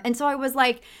 And so I was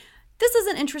like, this is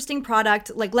an interesting product.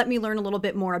 Like, let me learn a little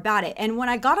bit more about it. And when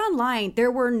I got online,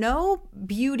 there were no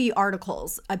beauty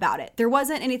articles about it. There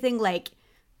wasn't anything like,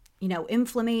 you know,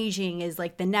 inflammaging is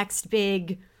like the next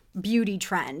big beauty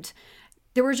trend.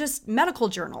 There were just medical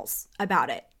journals about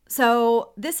it.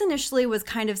 So this initially was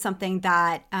kind of something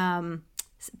that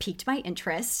piqued my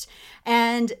interest.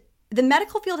 And the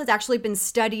medical field has actually been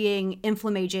studying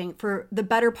inflammaging for the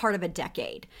better part of a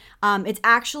decade. It's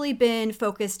actually been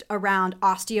focused around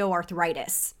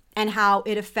osteoarthritis and how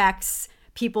it affects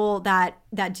people that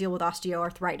deal with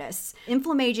osteoarthritis.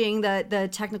 Inflammaging, the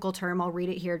technical term, I'll read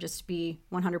it here just to be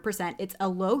 100%. It's a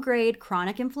low-grade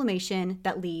chronic inflammation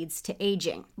that leads to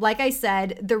aging. Like I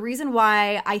said, the reason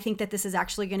why I think that this is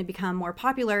actually going to become more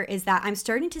popular is that I'm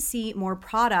starting to see more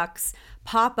products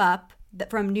pop up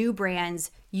from new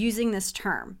brands using this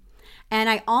term. And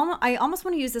I almost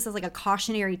want to use this as like a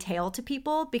cautionary tale to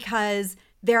people because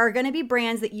there are going to be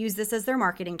brands that use this as their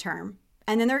marketing term.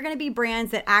 And then there are going to be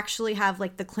brands that actually have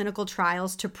like the clinical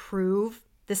trials to prove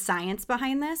the science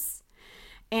behind this.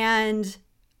 And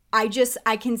I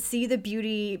can see the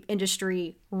beauty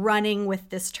industry running with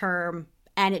this term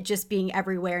and it just being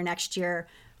everywhere next year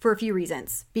for a few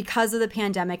reasons. Because of the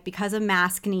pandemic, because of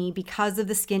maskne, because of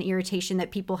the skin irritation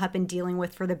that people have been dealing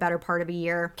with for the better part of a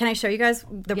year. Can I show you guys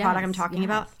the product I'm talking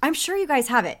about? I'm sure you guys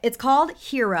have it. It's called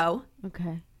Hero.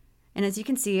 Okay. And as you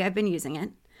can see, I've been using it.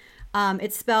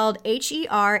 It's spelled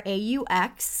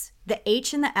Heraux. The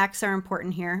H and the X are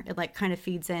important here. It like kind of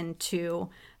feeds into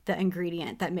the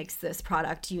ingredient that makes this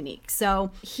product unique. So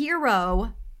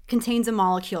Hero contains a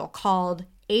molecule called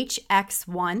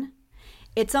HX1.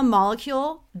 It's a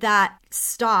molecule that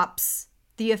stops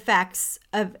the effects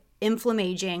of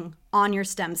inflammaging on your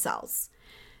stem cells.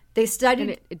 They studied...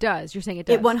 And it does. You're saying it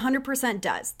does. It 100%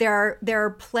 does. There are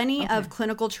plenty of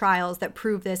clinical trials that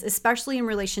prove this, especially in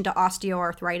relation to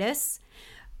osteoarthritis.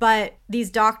 But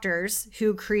these doctors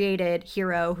who created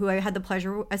Hero, who I had the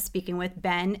pleasure of speaking with,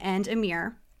 Ben and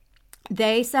Amir,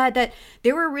 they said that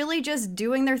they were really just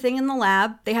doing their thing in the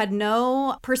lab. They had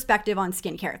no perspective on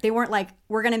skincare. They weren't like,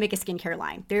 we're going to make a skincare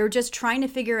line. They were just trying to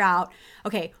figure out,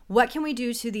 okay, what can we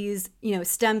do to these,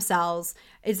 stem cells?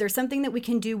 Is there something that we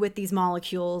can do with these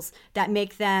molecules that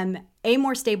make them A,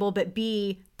 more stable, but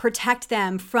B, protect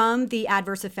them from the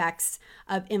adverse effects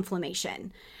of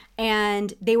inflammation?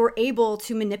 And they were able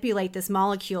to manipulate this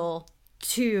molecule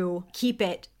to keep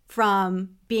it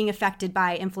from being affected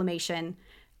by inflammation,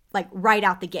 like right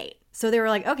out the gate. So they were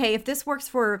like, okay, if this works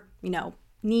for,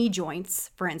 knee joints,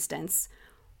 for instance,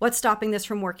 what's stopping this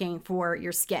from working for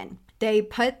your skin? They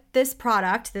put this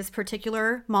product, this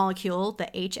particular molecule, the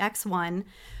HX1,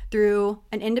 through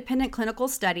an independent clinical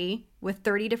study with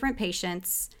 30 different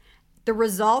patients. The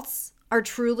results are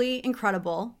truly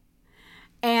incredible.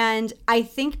 And I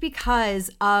think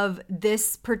because of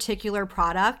this particular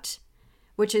product,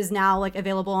 which is now like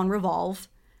available on Revolve,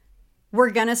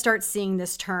 we're going to start seeing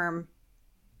this term.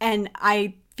 And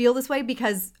I feel this way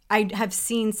because I have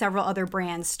seen several other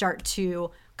brands start to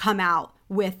come out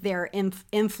with their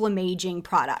inflammaging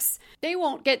products. They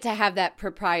won't get to have that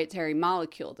proprietary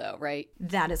molecule though, right?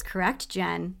 That is correct,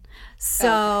 Jen.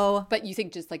 So, okay. But you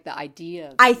think just like the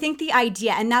idea? I think the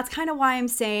idea, and that's kind of why I'm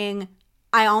saying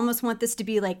I almost want this to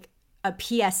be like a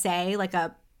PSA, like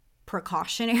a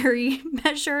precautionary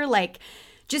measure. Like,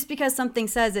 just because something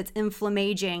says it's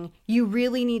inflammaging, you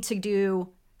really need to do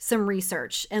some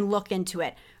research and look into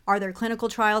it. Are there clinical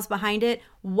trials behind it?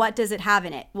 What does it have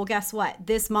in it? Well, guess what?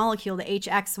 This molecule, the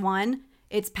HX1,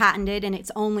 it's patented and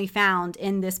it's only found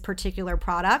in this particular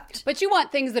product. But you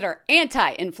want things that are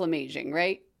anti-inflammaging,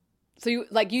 right? So you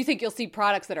think you'll see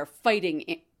products that are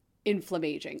fighting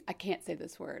inflammaging. I can't say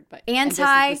this word, but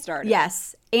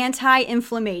yes,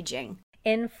 anti-inflammaging.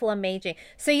 Inflammaging.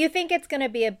 So you think it's going to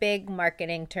be a big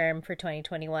marketing term for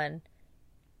 2021?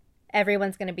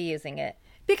 Everyone's going to be using it.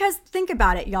 Because think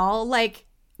about it, y'all. Like,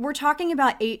 we're talking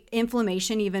about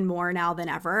inflammation even more now than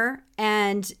ever.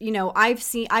 And,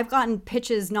 I've gotten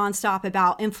pitches nonstop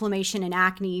about inflammation and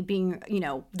acne being,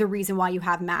 the reason why you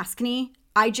have maskne.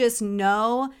 I just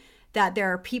know that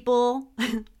there are people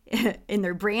in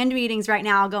their brand meetings right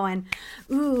now going,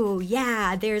 ooh,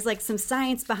 yeah, there's like some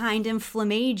science behind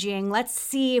inflammaging. Let's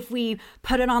see if we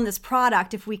put it on this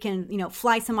product, if we can,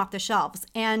 fly some off the shelves.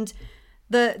 And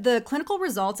the clinical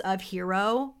results of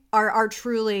Hero are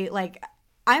truly like,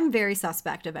 I'm very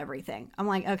suspect of everything. I'm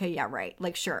like, okay, yeah, right.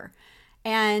 Like, sure.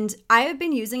 And I have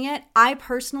been using it. I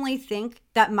personally think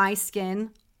that my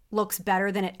skin looks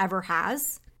better than it ever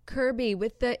has. Kirby,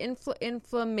 with the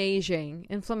inflammation,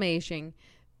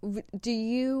 do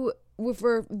you,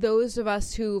 for those of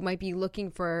us who might be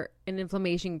looking for an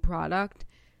inflammation product,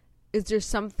 is there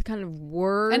some kind of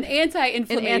word? An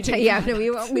anti-inflammation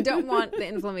we don't want the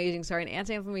inflammation, an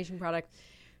anti-inflammation product.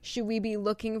 Should we be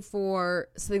looking for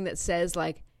something that says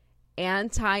like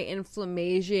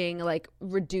anti-inflammation, like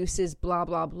reduces blah,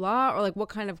 blah, blah? Or like what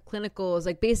kind of clinicals,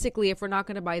 like basically if we're not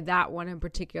going to buy that one in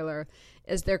particular,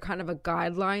 is there kind of a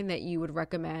guideline that you would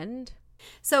recommend?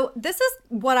 So this is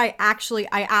what I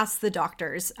asked the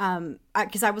doctors,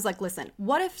 because I was like, listen,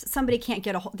 what if somebody can't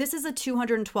get this is a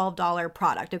 $212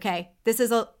 product, okay? This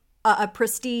is a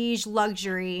prestige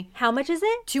luxury. How much is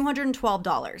it?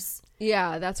 $212.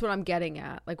 Yeah, that's what I'm getting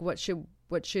at. Like, what should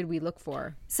we look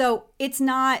for? So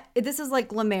this is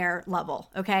like La Mer level,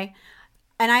 okay?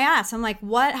 And I asked, I'm like,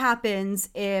 what happens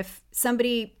if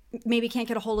somebody maybe can't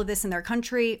get a hold of this in their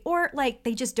country, or like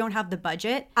they just don't have the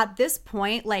budget? At this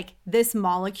point, like, this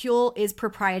molecule is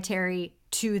proprietary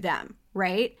to them,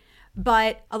 right?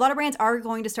 But a lot of brands are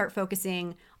going to start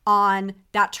focusing on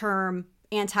that term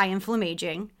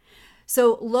anti-inflammaging.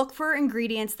 So look for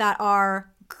ingredients that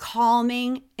are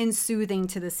calming and soothing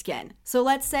to the skin. So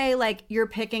let's say like you're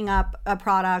picking up a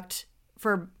product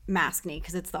for maskne,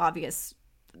 because it's the obvious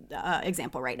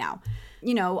example right now.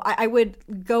 I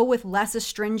would go with less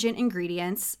astringent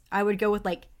ingredients. I would go with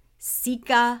like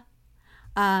Cica,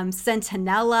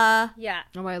 Centinela. Yeah.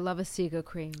 Oh, I love a Cica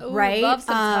cream. Ooh, right? Love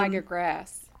some tiger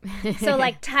grass. So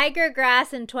like Tiger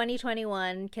Grass in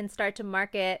 2021 can start to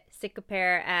market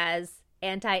Cicapair as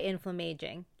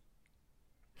anti-inflammaging.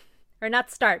 Or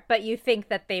not start, but you think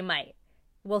that they might.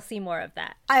 We'll see more of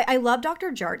that. I love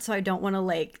Dr. Jart, so I don't want to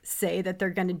like say that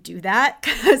they're going to do that,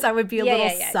 because I would be a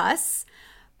little sus.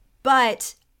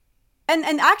 But,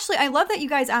 and actually, I love that you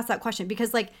guys asked that question,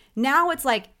 because like now it's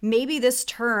like maybe this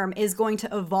term is going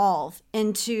to evolve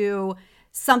into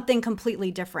something completely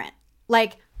different.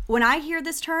 Like when I hear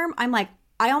this term, I'm like,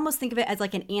 I almost think of it as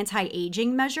like an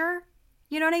anti-aging measure.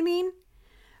 You know what I mean?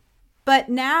 But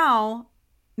now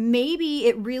maybe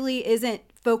it really isn't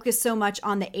focused so much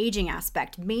on the aging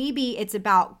aspect. Maybe it's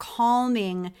about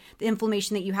calming the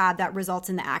inflammation that you have that results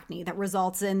in the acne, that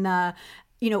results in the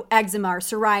eczema or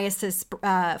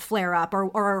psoriasis flare up,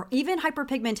 or even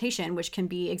hyperpigmentation, which can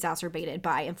be exacerbated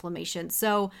by inflammation.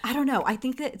 So I don't know. I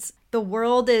think that the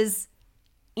world is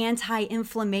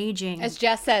anti-inflammaging. As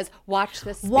Jess says, watch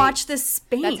this space. Watch this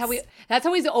space. That's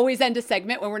how we always end a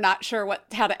segment when we're not sure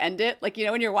how to end it. Like,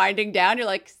 when you're winding down, you're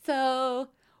like, so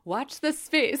watch this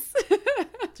space.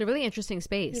 It's a really interesting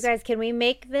space. You guys, can we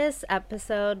make this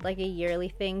episode like a yearly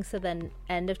thing, so then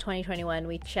end of 2021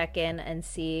 we check in and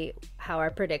see how our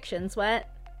predictions went?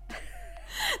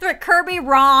 They're like, Kirby,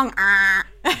 wrong.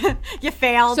 You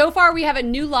failed. So far, we have a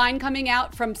new line coming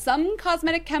out from some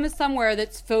cosmetic chemist somewhere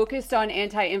that's focused on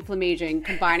anti-inflammaging,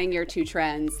 combining your two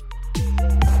trends.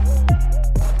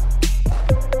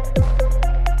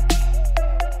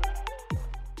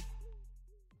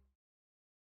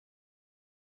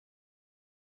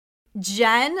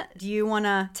 Jen, do you want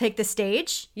to take the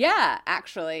stage? Yeah,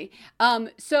 actually.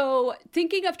 So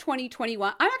thinking of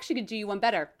 2021, I'm actually going to do you one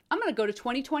better. I'm going to go to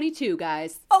 2022,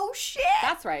 guys. Oh, shit.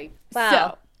 That's right. Wow.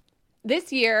 So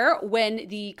this year, when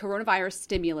the coronavirus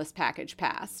stimulus package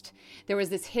passed, there was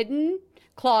this hidden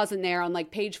clause in there on like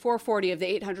page 440 of the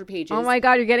 800 pages. Oh my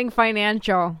God, you're getting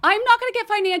financial. I'm not going to get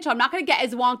financial. I'm not going to get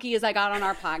as wonky as I got on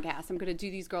our podcast. I'm going to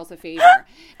do these girls a favor.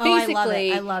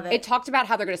 Basically, I love it. It talked about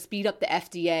how they're going to speed up the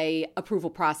FDA approval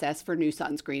process for new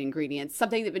sunscreen ingredients,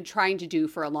 something they've been trying to do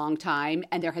for a long time,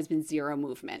 and there has been zero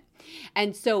movement.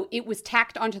 And so it was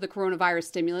tacked onto the coronavirus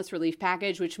stimulus relief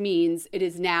package, which means it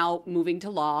is now moving to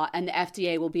law, and the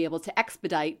FDA will be able to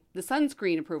expedite the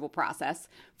sunscreen approval process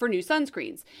for new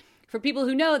sunscreens. For people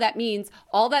who know, that means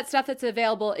all that stuff that's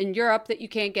available in Europe that you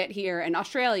can't get here, and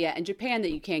Australia and Japan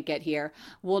that you can't get here,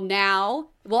 will now,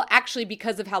 well, actually,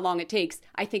 because of how long it takes,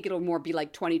 I think it'll more be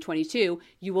like 2022,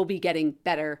 you will be getting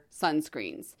better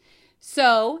sunscreens.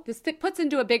 So this puts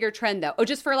into a bigger trend, though. Oh,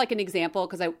 just for like an example,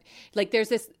 because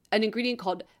there's an ingredient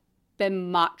called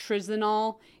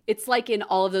bemotrexonal. It's like in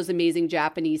all of those amazing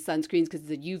Japanese sunscreens because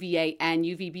it's a UVA and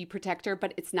UVB protector,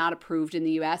 but it's not approved in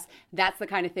the US. That's the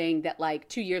kind of thing that like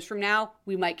 2 years from now,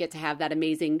 we might get to have that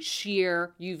amazing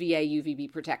sheer UVA,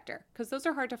 UVB protector because those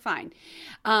are hard to find.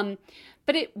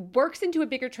 But it works into a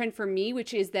bigger trend for me,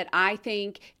 which is that I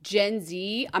think Gen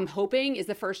Z, I'm hoping, is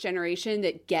the first generation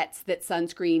that gets that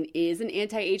sunscreen is an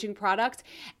anti-aging product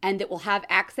and that will have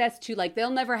access to, like,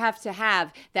 they'll never have to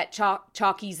have that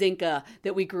chalky Zinca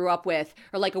that we grew up with,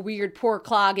 or like a weird pore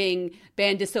clogging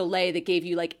Bain de Soleil that gave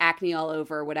you like acne all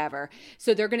over or whatever.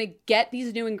 So they're going to get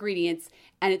these new ingredients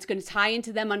and it's going to tie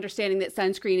into them understanding that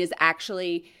sunscreen is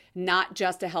actually not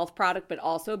just a health product, but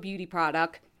also a beauty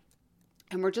product.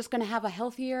 And we're just going to have a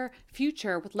healthier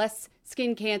future with less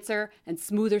skin cancer and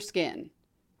smoother skin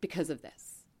because of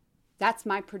this. That's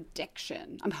my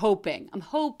prediction. I'm hoping.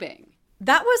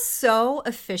 That was so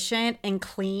efficient and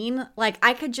clean. Like,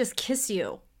 I could just kiss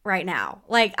you right now.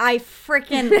 Like, I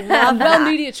freaking love that. Well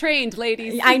media trained,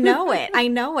 ladies. I know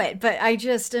it. But I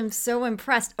just am so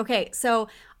impressed. Okay, so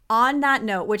on that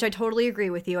note, which I totally agree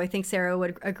with you, I think Sarah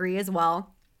would agree as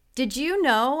well. Did you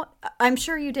know, I'm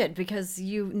sure you did because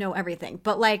you know everything,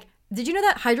 but like, did you know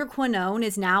that hydroquinone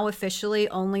is now officially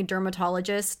only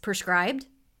dermatologist prescribed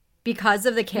because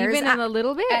of the CARES Act? Even in a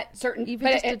little bit? At certain, even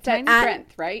but just a at tiny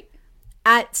strength, right?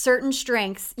 At certain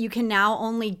strengths, you can now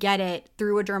only get it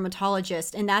through a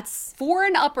dermatologist, and that's 4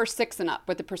 and up or 6 and up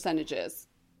with the percentages.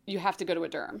 You have to go to a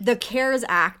derm. The CARES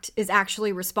Act is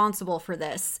actually responsible for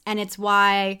this, and it's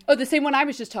why... Oh, the same one I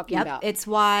was just talking about. It's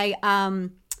why...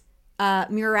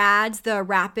 Murads, the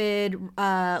rapid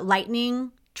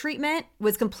lightning treatment,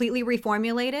 was completely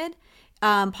reformulated.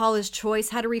 Paula's Choice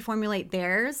had to reformulate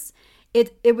theirs.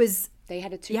 It was, they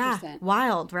had a 2%. Yeah,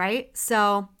 wild, right?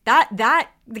 So that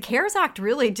the CARES Act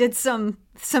really did some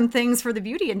things for the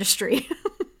beauty industry.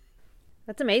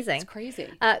 That's amazing. It's crazy.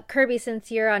 Kirby,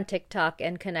 since you're on TikTok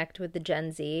and connect with the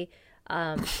Gen Z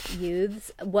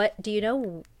youths, what do you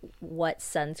know? What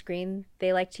sunscreen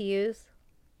they like to use?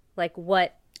 Like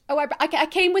what? Oh, I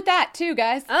came with that too,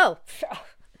 guys. Oh,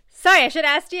 sorry. I should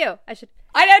have asked you. I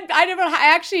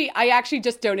actually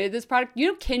just donated this product. You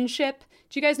know Kinship?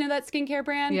 Do you guys know that skincare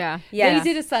brand? Yeah. They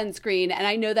did a sunscreen, and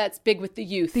I know that's big with the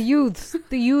youth. The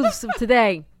youths of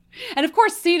today. And of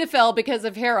course, Cetaphil because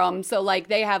of Harem. So like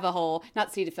they have a whole,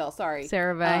 not Cetaphil, sorry.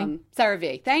 CeraVe.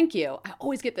 CeraVe. Thank you. I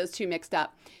always get those two mixed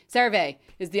up. CeraVe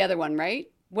is the other one, right?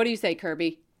 What do you say,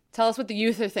 Kirby? Tell us what the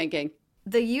youth are thinking.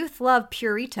 The youth love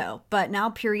Purito, but now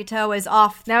Purito is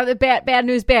off. Now the bad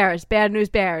news bears.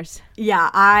 Yeah,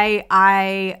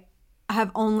 I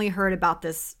have only heard about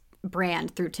this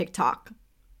brand through TikTok.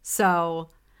 So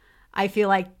I feel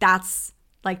like that's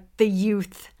like the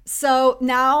youth. So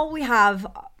now we have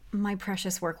my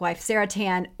precious work wife, Sarah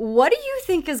Tan. What do you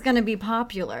think is going to be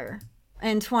popular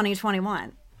in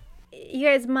 2021? You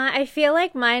guys, I feel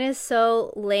like mine is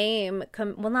so lame.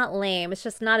 Well, not lame. It's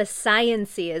just not as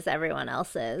science-y as everyone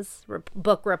else's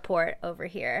book report over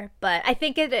here. But I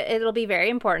think it'll be very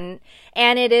important,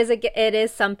 and it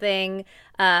is something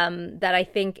that I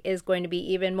think is going to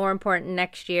be even more important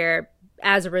next year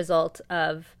as a result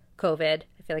of COVID.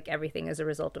 I feel like everything is a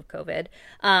result of COVID.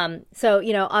 So,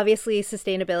 obviously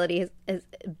sustainability has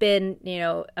been,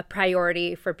 a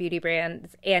priority for beauty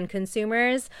brands and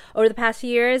consumers over the past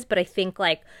few years. But I think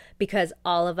because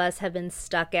all of us have been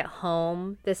stuck at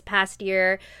home this past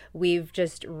year, we've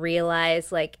just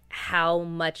realized how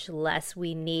much less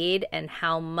we need and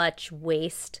how much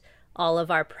waste all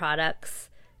of our products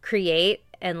create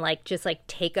and just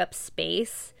take up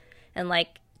space and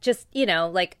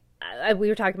we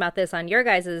were talking about this on your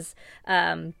guys's,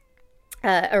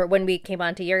 or when we came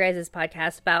on to your guys's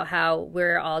podcast about how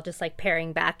we're all just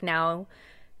paring back now,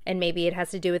 and maybe it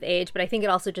has to do with age, but I think it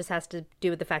also just has to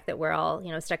do with the fact that we're all,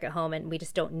 stuck at home and we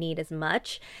just don't need as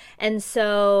much. And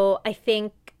so I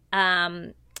think,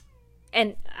 and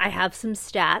I have some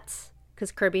stats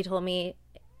because Kirby told me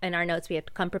in our notes we have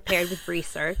to come prepared with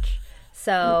research.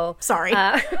 So sorry.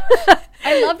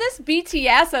 I love this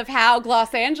BTS of how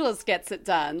Los Angeles gets it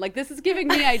done. This is giving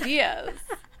me ideas.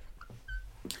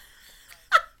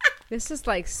 This is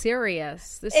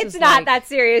serious. It's not that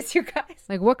serious, you guys.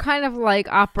 What kind of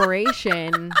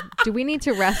operation? Do we need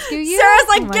to rescue you?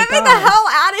 Sarah's get me the hell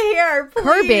out of here, please,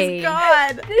 Kirby.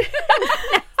 God.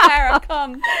 Sarah,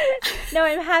 come. No,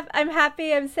 I'm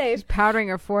happy. I'm safe. She's powdering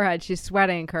her forehead. She's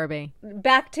sweating, Kirby.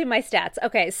 Back to my stats.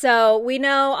 Okay, so we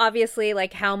know obviously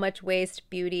how much waste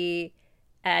beauty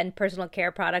and personal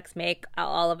care products make.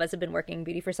 All of us have been working in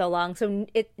beauty for so long. So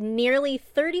nearly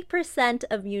 30%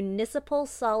 of municipal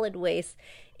solid waste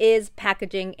is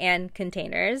packaging and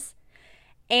containers.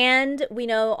 And we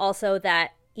know also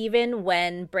that even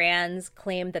when brands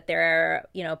claim that their,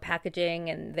 packaging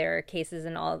and their cases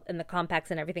and the compacts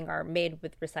and everything are made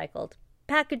with recycled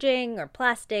packaging or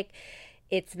plastic,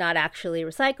 it's not actually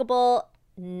recyclable.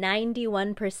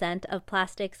 91% of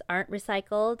plastics aren't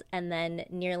recycled, and then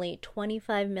nearly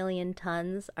 25 million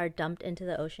tons are dumped into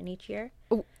the ocean each year.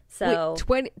 So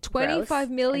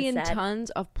 25 million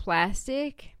tons of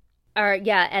plastic are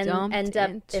end up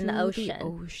in the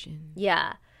ocean.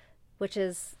 Yeah, which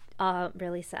is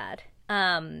really sad.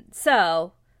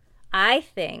 So I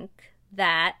think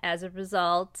that as a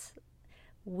result,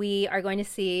 we are going to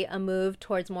see a move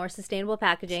towards more sustainable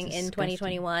packaging in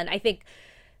 2021. I think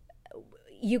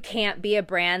you can't be a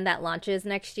brand that launches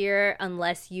next year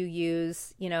unless you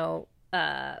use,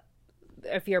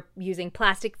 if you're using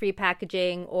plastic-free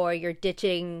packaging, or you're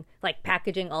ditching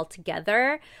packaging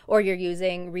altogether, or you're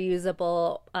using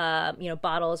reusable,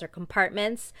 bottles or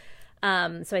compartments.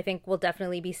 So I think we'll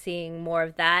definitely be seeing more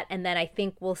of that. And then I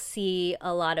think we'll see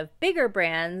a lot of bigger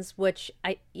brands, which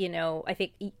I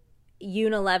think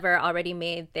Unilever already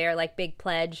made their big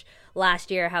pledge last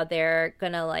year, how they're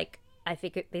gonna I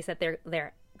think they said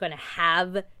they're going to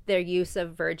have their use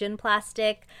of virgin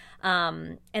plastic.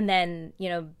 And then,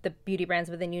 the beauty brands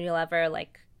within Unilever,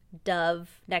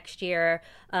 Dove next year,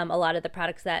 a lot of the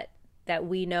products that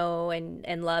we know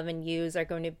and love and use are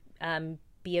going to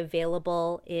be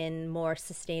available in more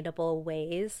sustainable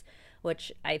ways,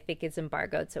 which I think is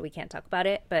embargoed, so we can't talk about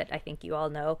it, but I think you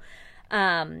all know.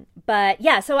 But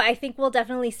yeah, so I think we'll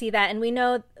definitely see that. And we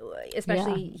know,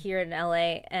 especially here in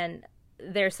LA, and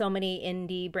there's so many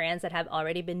indie brands that have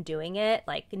already been doing it,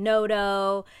 like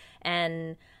Noto,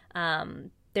 and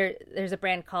there's a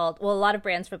brand called, a lot of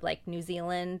brands from New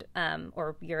Zealand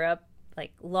or Europe,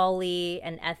 like Lolly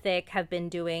and Ethic, have been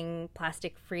doing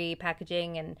plastic-free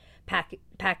packaging and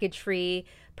package-free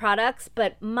products.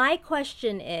 But my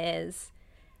question is,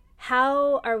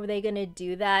 how are they going to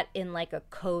do that in a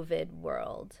COVID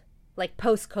world,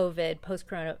 post-COVID,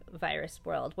 post-coronavirus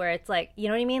world, where it's you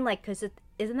know what I mean? Because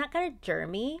isn't that kind of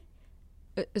germy?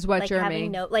 Is what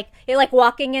germy?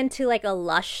 Walking into a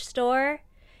Lush store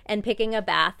and picking a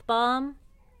bath bomb.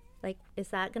 Is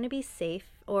that going to be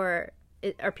safe, or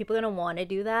are people going to want to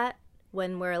do that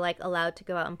when we're allowed to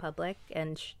go out in public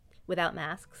and without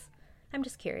masks? I'm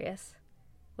just curious.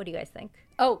 What do you guys think?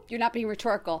 Oh, you're not being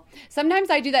rhetorical. Sometimes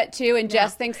I do that too, and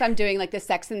Jess thinks I'm doing the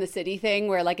Sex and the City thing,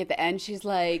 where at the end she's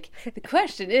like, "The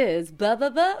question is blah blah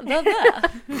blah blah blah."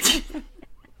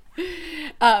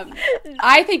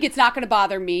 I think it's not going to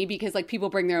bother me because like people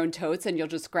bring their own totes and you'll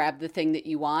just grab the thing that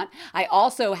you want. I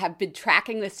also have been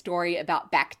tracking this story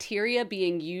about bacteria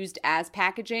being used as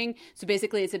packaging. So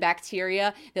basically it's a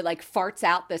bacteria that like farts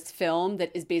out this film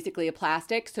that is basically a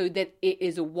plastic so that it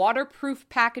is a waterproof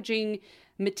packaging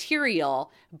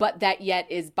material, but that yet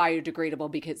is biodegradable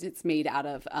because it's made out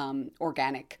of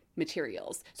organic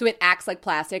materials. So it acts like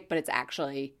plastic, but it's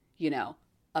actually, you know,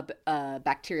 a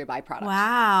bacteria byproduct.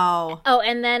 Wow. Oh,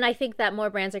 and then I think that more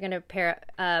brands are going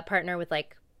to partner with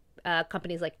like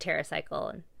companies like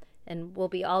TerraCycle, and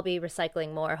we'll all be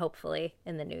recycling more hopefully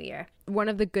in the new year. One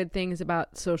of the good things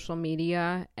about social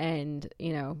media, and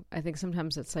you know, I think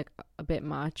sometimes it's like a bit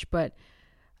much, but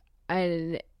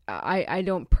I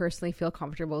don't personally feel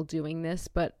comfortable doing this,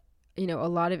 but you know, a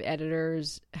lot of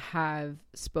editors have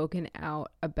spoken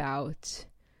out about.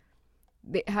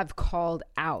 They have called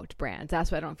out brands.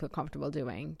 That's what I don't feel comfortable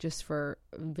doing, just for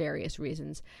various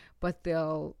reasons. But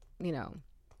they'll, you know,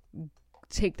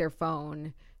 take their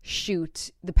phone, shoot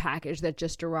the package that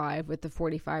just arrived with the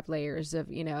 45 layers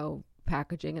of, you know,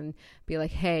 packaging and be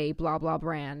like, hey, blah, blah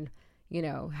brand, you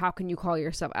know, how can you call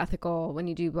yourself ethical when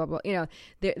you do blah, blah. You know,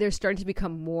 they're starting to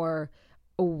become more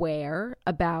aware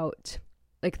about,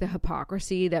 like, the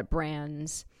hypocrisy that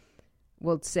brands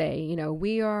will say, you know,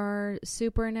 we are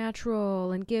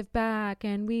supernatural and give back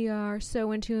and we are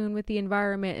so in tune with the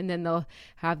environment, and then they'll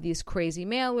have these crazy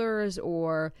mailers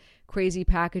or crazy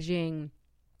packaging,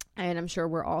 and I'm sure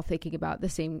we're all thinking about the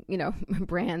same, you know,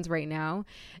 brands right now.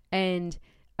 And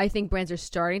I think brands are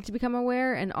starting to become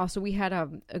aware. And also we had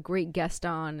a great guest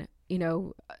on, you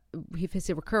know, he's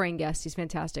a recurring guest, he's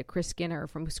fantastic, Chris Skinner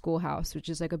from Schoolhouse, which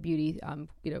is like a beauty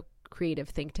you know, creative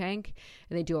think tank,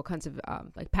 and they do all kinds of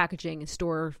like packaging and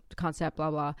store concept,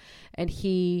 blah blah. And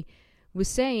he was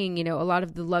saying, you know, a lot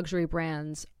of the luxury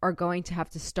brands are going to have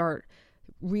to start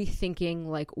rethinking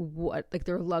like what, like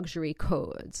their luxury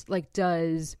codes. Like,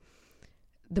 do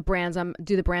the brands on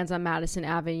Madison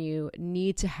Avenue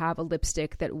need to have a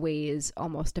lipstick that weighs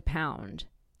almost a pound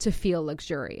to feel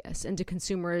luxurious? And do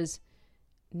consumers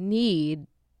need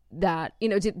that? You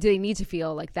know, do they need to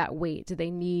feel like that weight? Do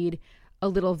they need a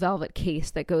little velvet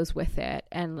case that goes with it?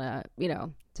 And, you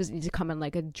know, does it need to come in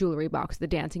like a jewelry box, the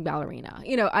dancing ballerina?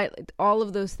 You know, all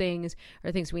of those things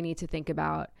are things we need to think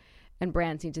about and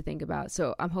brands need to think about.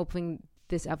 So I'm hoping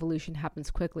this evolution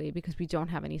happens quickly because we don't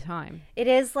have any time. It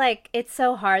is like, it's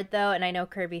so hard though. And I know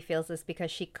Kirby feels this because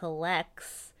she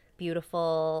collects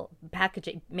beautiful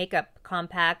packaging, makeup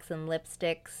compacts and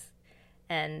lipsticks.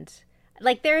 And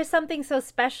like, there is something so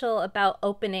special about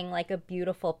opening like a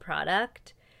beautiful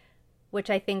product, which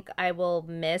I think I will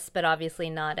miss, but obviously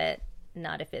not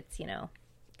if it's, you know,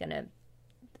 gonna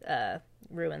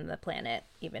ruin the planet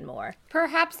even more.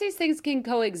 Perhaps these things can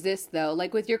coexist though,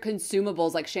 like with your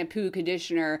consumables like shampoo,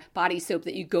 conditioner, body soap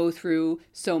that you go through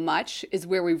so much is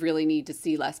where we really need to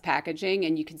see less packaging,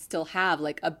 and you can still have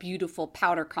like a beautiful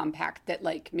powder compact that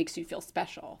like makes you feel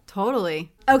special.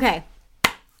 Totally. Okay.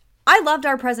 I loved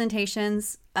our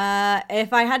presentations.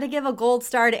 If I had to give a gold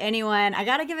star to anyone, I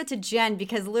got to give it to Jen,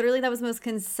 because literally that was the most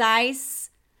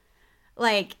concise.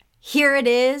 Like, here it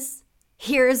is.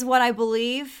 Here's what I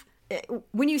believe.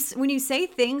 When you say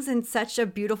things in such a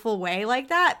beautiful way like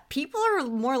that, people are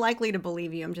more likely to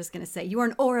believe you. I'm just going to say, you are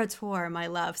an orator, my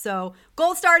love. So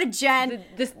gold star to Jen.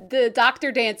 The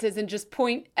doctor dances and just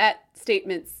point at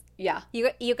statements. Yeah.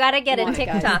 You got to get a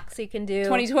TikTok so you can do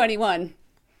 2021.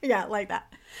 Yeah, like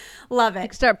that. Love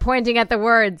it. Start pointing at the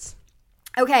words.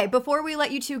 Okay, before we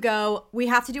let you two go, we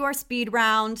have to do our speed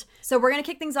round. So we're going to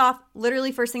kick things off.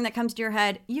 Literally, first thing that comes to your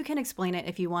head. You can explain it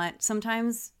if you want.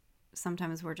 Sometimes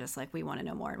we're just like, we want to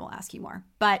know more and we'll ask you more.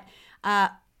 But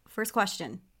first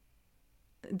question.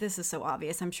 This is so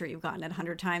obvious. I'm sure you've gotten it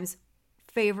 100 times.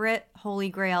 Favorite Holy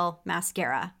Grail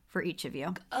mascara for each of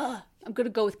you? I'm going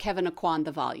to go with Kevyn Aucoin,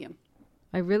 The Volume.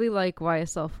 I really like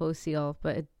YSL Faux Seal,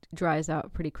 but it dries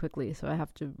out pretty quickly, so I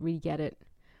have to re-get it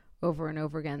over and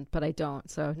over again, but I don't.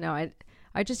 So no,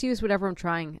 I just use whatever I'm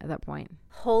trying at that point.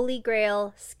 Holy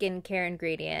Grail skincare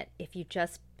ingredient, if you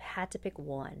just had to pick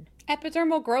one.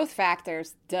 Epidermal growth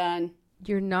factors. Done.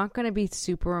 You're not going to be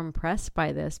super impressed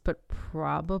by this, but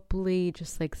probably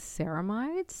just like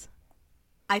ceramides.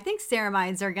 I think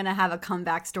ceramides are going to have a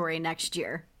comeback story next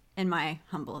year, in my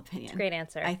humble opinion. Great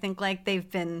answer. I think like they've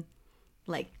been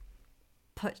like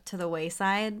put to the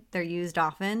wayside. They're used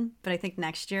often, but I think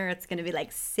next year it's going to be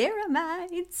like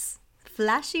ceramides,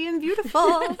 flashy and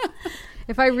beautiful.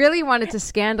 If I really wanted to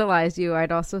scandalize you,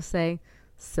 I'd also say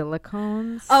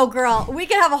silicones. Oh, girl, we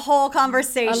could have a whole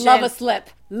conversation. I love a slip.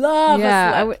 Love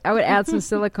a slip. I would add some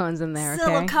silicones in there.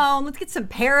 Silicone. Okay? Let's get some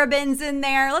parabens in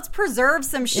there. Let's preserve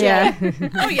some shit. Yeah.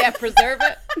 Oh yeah, preserve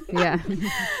it. Yeah.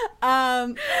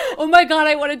 Oh my God,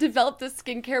 I want to develop this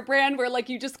skincare brand where like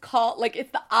you just call, like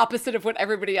it's the opposite of what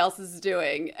everybody else is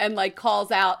doing and like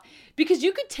calls out, because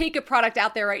you could take a product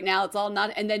out there right now, it's all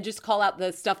not, and then just call out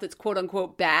the stuff that's quote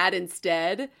unquote bad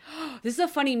instead. This is a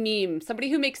funny meme. Somebody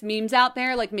who makes memes out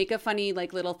there, like make a funny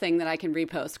like little thing that I can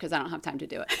repost because I don't have time to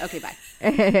do it. Okay, bye.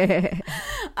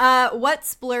 What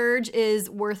splurge is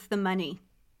worth the money?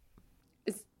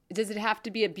 Does it have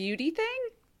to be a beauty thing?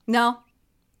 No.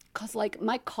 Because, like,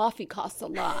 my coffee costs a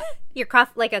lot. Your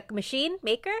coffee, like a machine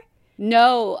maker?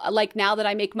 No, like, now that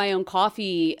I make my own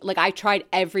coffee, like, I tried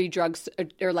every drug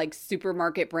or, like,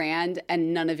 supermarket brand,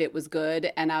 and none of it was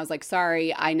good. And I was like,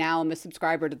 sorry, I now am a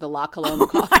subscriber to the La Colombe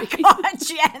coffee. Oh, my God,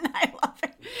 Jen, I love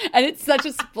it. And it's such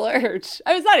a splurge.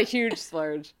 I mean, it's not a huge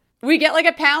splurge. We get, like,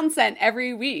 a pound cent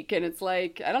every week, and it's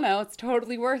like, I don't know, it's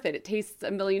totally worth it. It tastes a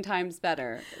million times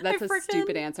better. That's a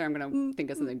stupid answer. I'm going to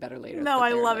think of something better later. No,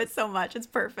 I love it so much. It's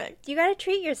perfect. You got to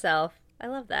treat yourself. I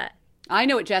love that. I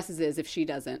know what Jess's is if she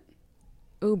doesn't.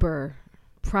 Uber.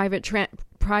 Private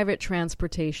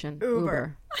transportation.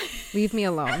 Uber. Leave me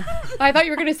alone. I thought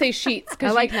you were going to say sheets.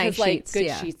 I like nice sheets, good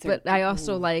yeah. sheets but I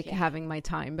also like having my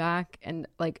time back and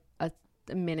like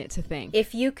a minute to think.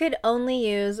 If you could only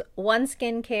use one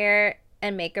skincare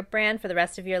and makeup brand for the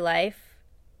rest of your life,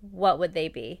 what would they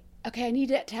be? Okay, I need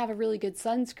to have a really good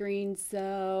sunscreen.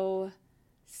 So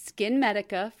Skin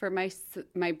Medica for my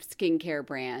skincare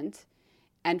brand.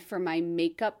 And for my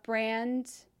makeup brand,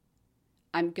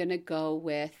 I'm going to go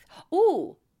with,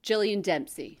 Jillian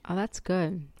Dempsey. Oh, that's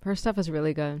good. Her stuff is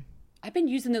really good. I've been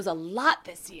using those a lot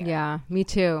this year. Yeah, me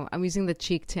too. I'm using the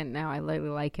cheek tint now. I really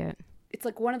like it. It's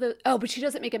like one of the, but she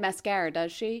doesn't make a mascara,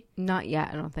 does she? Not yet,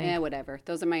 I don't think. Yeah, whatever.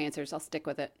 Those are my answers. I'll stick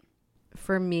with it.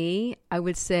 For me, I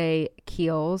would say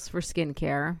Kiehl's for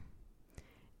skincare.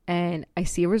 And I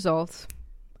see results.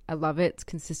 I love it. It's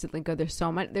consistently good. There's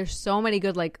so many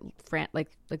good like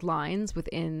lines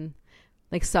within,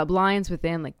 like sublines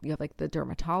within, like you have like the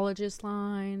dermatologist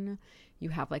line, you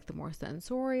have like the more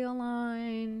sensorial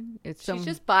line. She's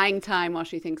just buying time while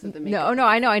she thinks of the makeup. No,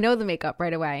 I know the makeup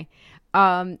right away.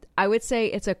 I would say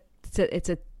it's a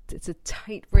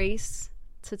tight race.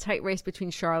 It's a tight race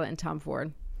between Charlotte and Tom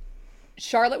Ford.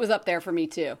 Charlotte was up there for me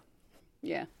too.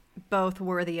 Yeah. Both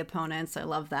worthy opponents. I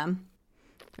love them.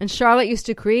 And Charlotte used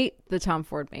to create the Tom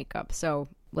Ford makeup, so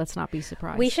let's not be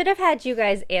surprised. We should have had you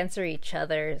guys answer each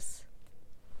other's,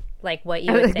 like what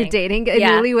you would think. The dating,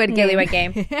 newlywed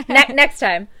game. Next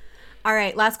time. All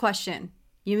right, last question.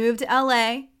 You moved to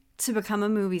LA to become a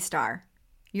movie star.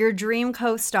 Your dream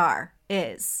co-star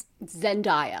is?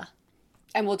 Zendaya.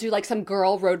 And we'll do like some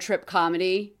girl road trip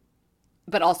comedy,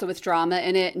 but also with drama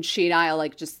in it. And she and I will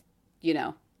like just,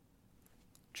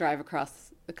 drive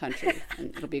across the country.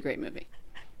 And it'll be a great movie.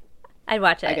 I'd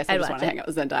watch it. I guess I just want to hang out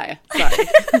with Zendaya. Sorry.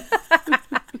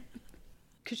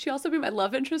 Could she also be my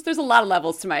love interest? There's a lot of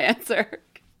levels to my answer.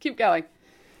 Keep going.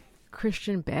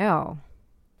 Christian Bale.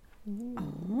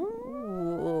 Ooh.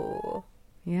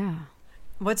 Yeah.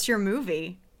 What's your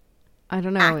movie? I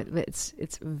don't know. It's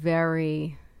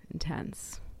very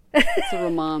intense. It's a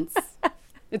romance.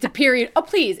 It's a period. Oh,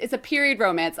 please. It's a period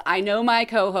romance. I know my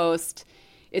co-host.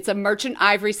 It's a Merchant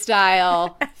Ivory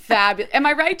style. Fabulous. Am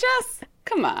I right, Jess?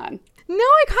 Come on. No,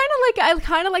 I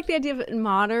kind of like the idea of it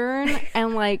modern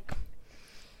and like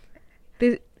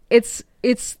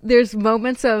there's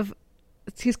moments of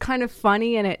he's kind of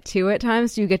funny in it too at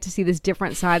times. You get to see this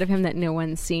different side of him that no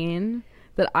one's seen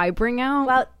that I bring out.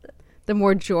 Well, the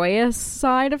more joyous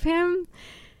side of him.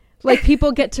 Like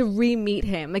people get to re-meet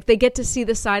him. Like they get to see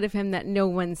the side of him that no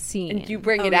one's seen. And you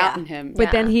bring it out in him.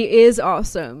 But then he is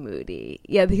also moody.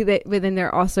 Yeah, but then they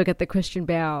also get the Christian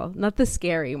Bale, not the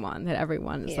scary one that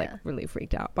everyone is like really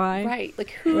freaked out by. Right.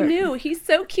 Like who knew? He's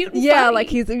so cute and yeah, funny.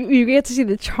 like you get to see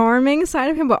the charming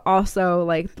side of him, but also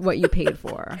like what you paid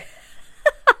for.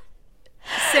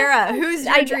 Sarah, who's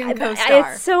your dream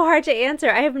co-star? It's so hard to answer.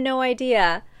 I have no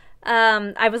idea.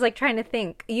 I was like trying to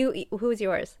think. Who's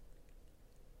yours?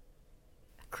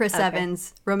 Chris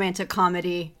Evans, romantic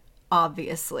comedy,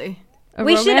 obviously.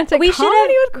 We should have kept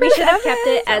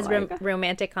it as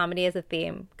romantic comedy as a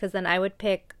theme, because then I would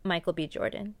pick Michael B.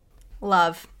 Jordan.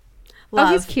 Love. Oh,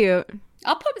 he's cute.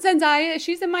 I'll put Zendaya.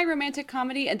 She's in my romantic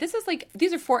comedy, and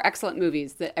these are 4 excellent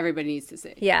movies that everybody needs to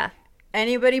see. Yeah.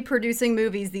 Anybody producing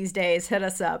movies these days, hit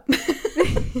us up.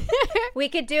 We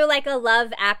could do like a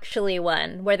Love Actually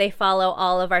one where they follow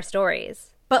all of our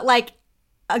stories. But like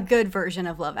a good version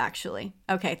of Love Actually.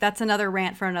 Okay, that's another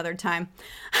rant for another time.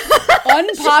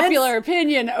 Unpopular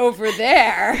opinion over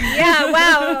there. Yeah,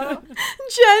 wow.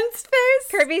 Jen's face.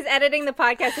 Kirby's editing the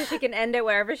podcast so she can end it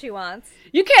wherever she wants.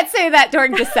 You can't say that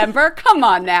during December. Come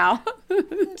on now.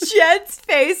 Jen's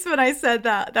face when I said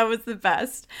that. That was the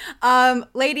best.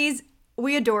 Ladies,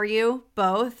 we adore you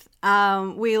both.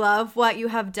 We love what you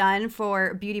have done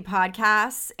for beauty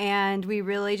podcasts, and we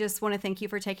really just want to thank you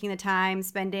for taking the time,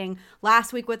 spending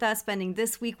last week with us, spending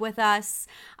this week with us,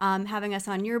 having us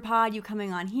on your pod, you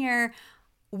coming on here.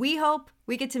 We hope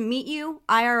we get to meet you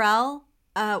IRL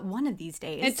one of these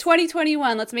days. It's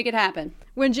 2021. Let's make it happen.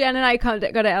 When Jen and I go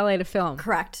to LA to film.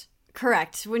 Correct.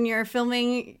 When you're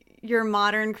filming your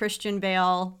modern Christian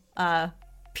Bale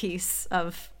piece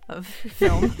of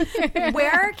film.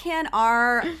 Where can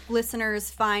our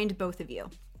listeners find both of you?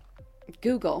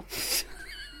 Google.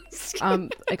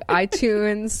 Like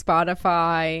iTunes,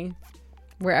 Spotify,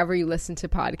 wherever you listen to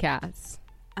podcasts.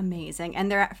 Amazing.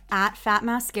 And they're at Fat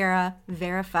Mascara,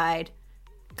 verified,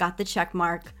 got the check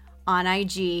mark on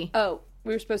IG. Oh,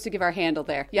 we were supposed to give our handle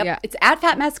there. Yep. Yeah. It's at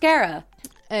Fat Mascara.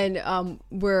 And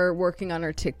we're working on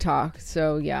our TikTok.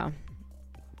 So yeah,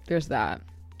 there's that.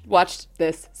 Watch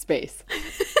this space.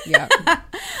 Yeah.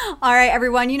 All right,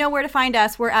 everyone. You know where to find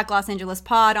us. We're at Los Angeles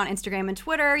Pod on Instagram and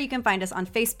Twitter. You can find us on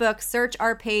Facebook. Search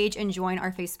our page and join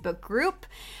our Facebook group.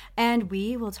 And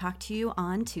we will talk to you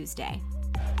on Tuesday.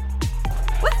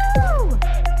 Woohoo!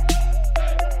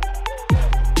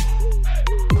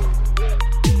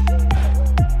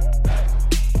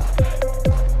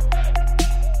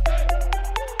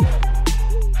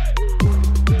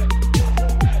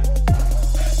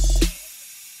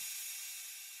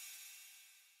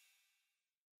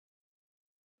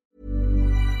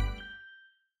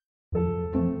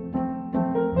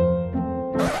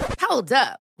 Hold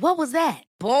up. What was that?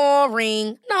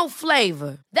 Boring. No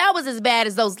flavor. That was as bad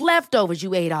as those leftovers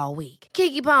you ate all week.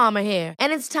 Keke Palmer here,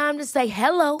 and it's time to say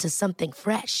hello to something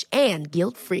fresh and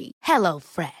guilt-free. Hello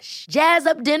Fresh. Jazz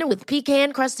up dinner with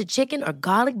pecan-crusted chicken or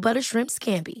garlic butter shrimp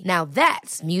scampi. Now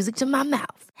that's music to my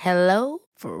mouth. Hello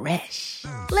Fresh.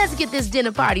 Let's get this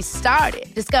dinner party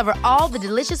started. Discover all the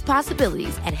delicious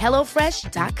possibilities at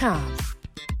HelloFresh.com.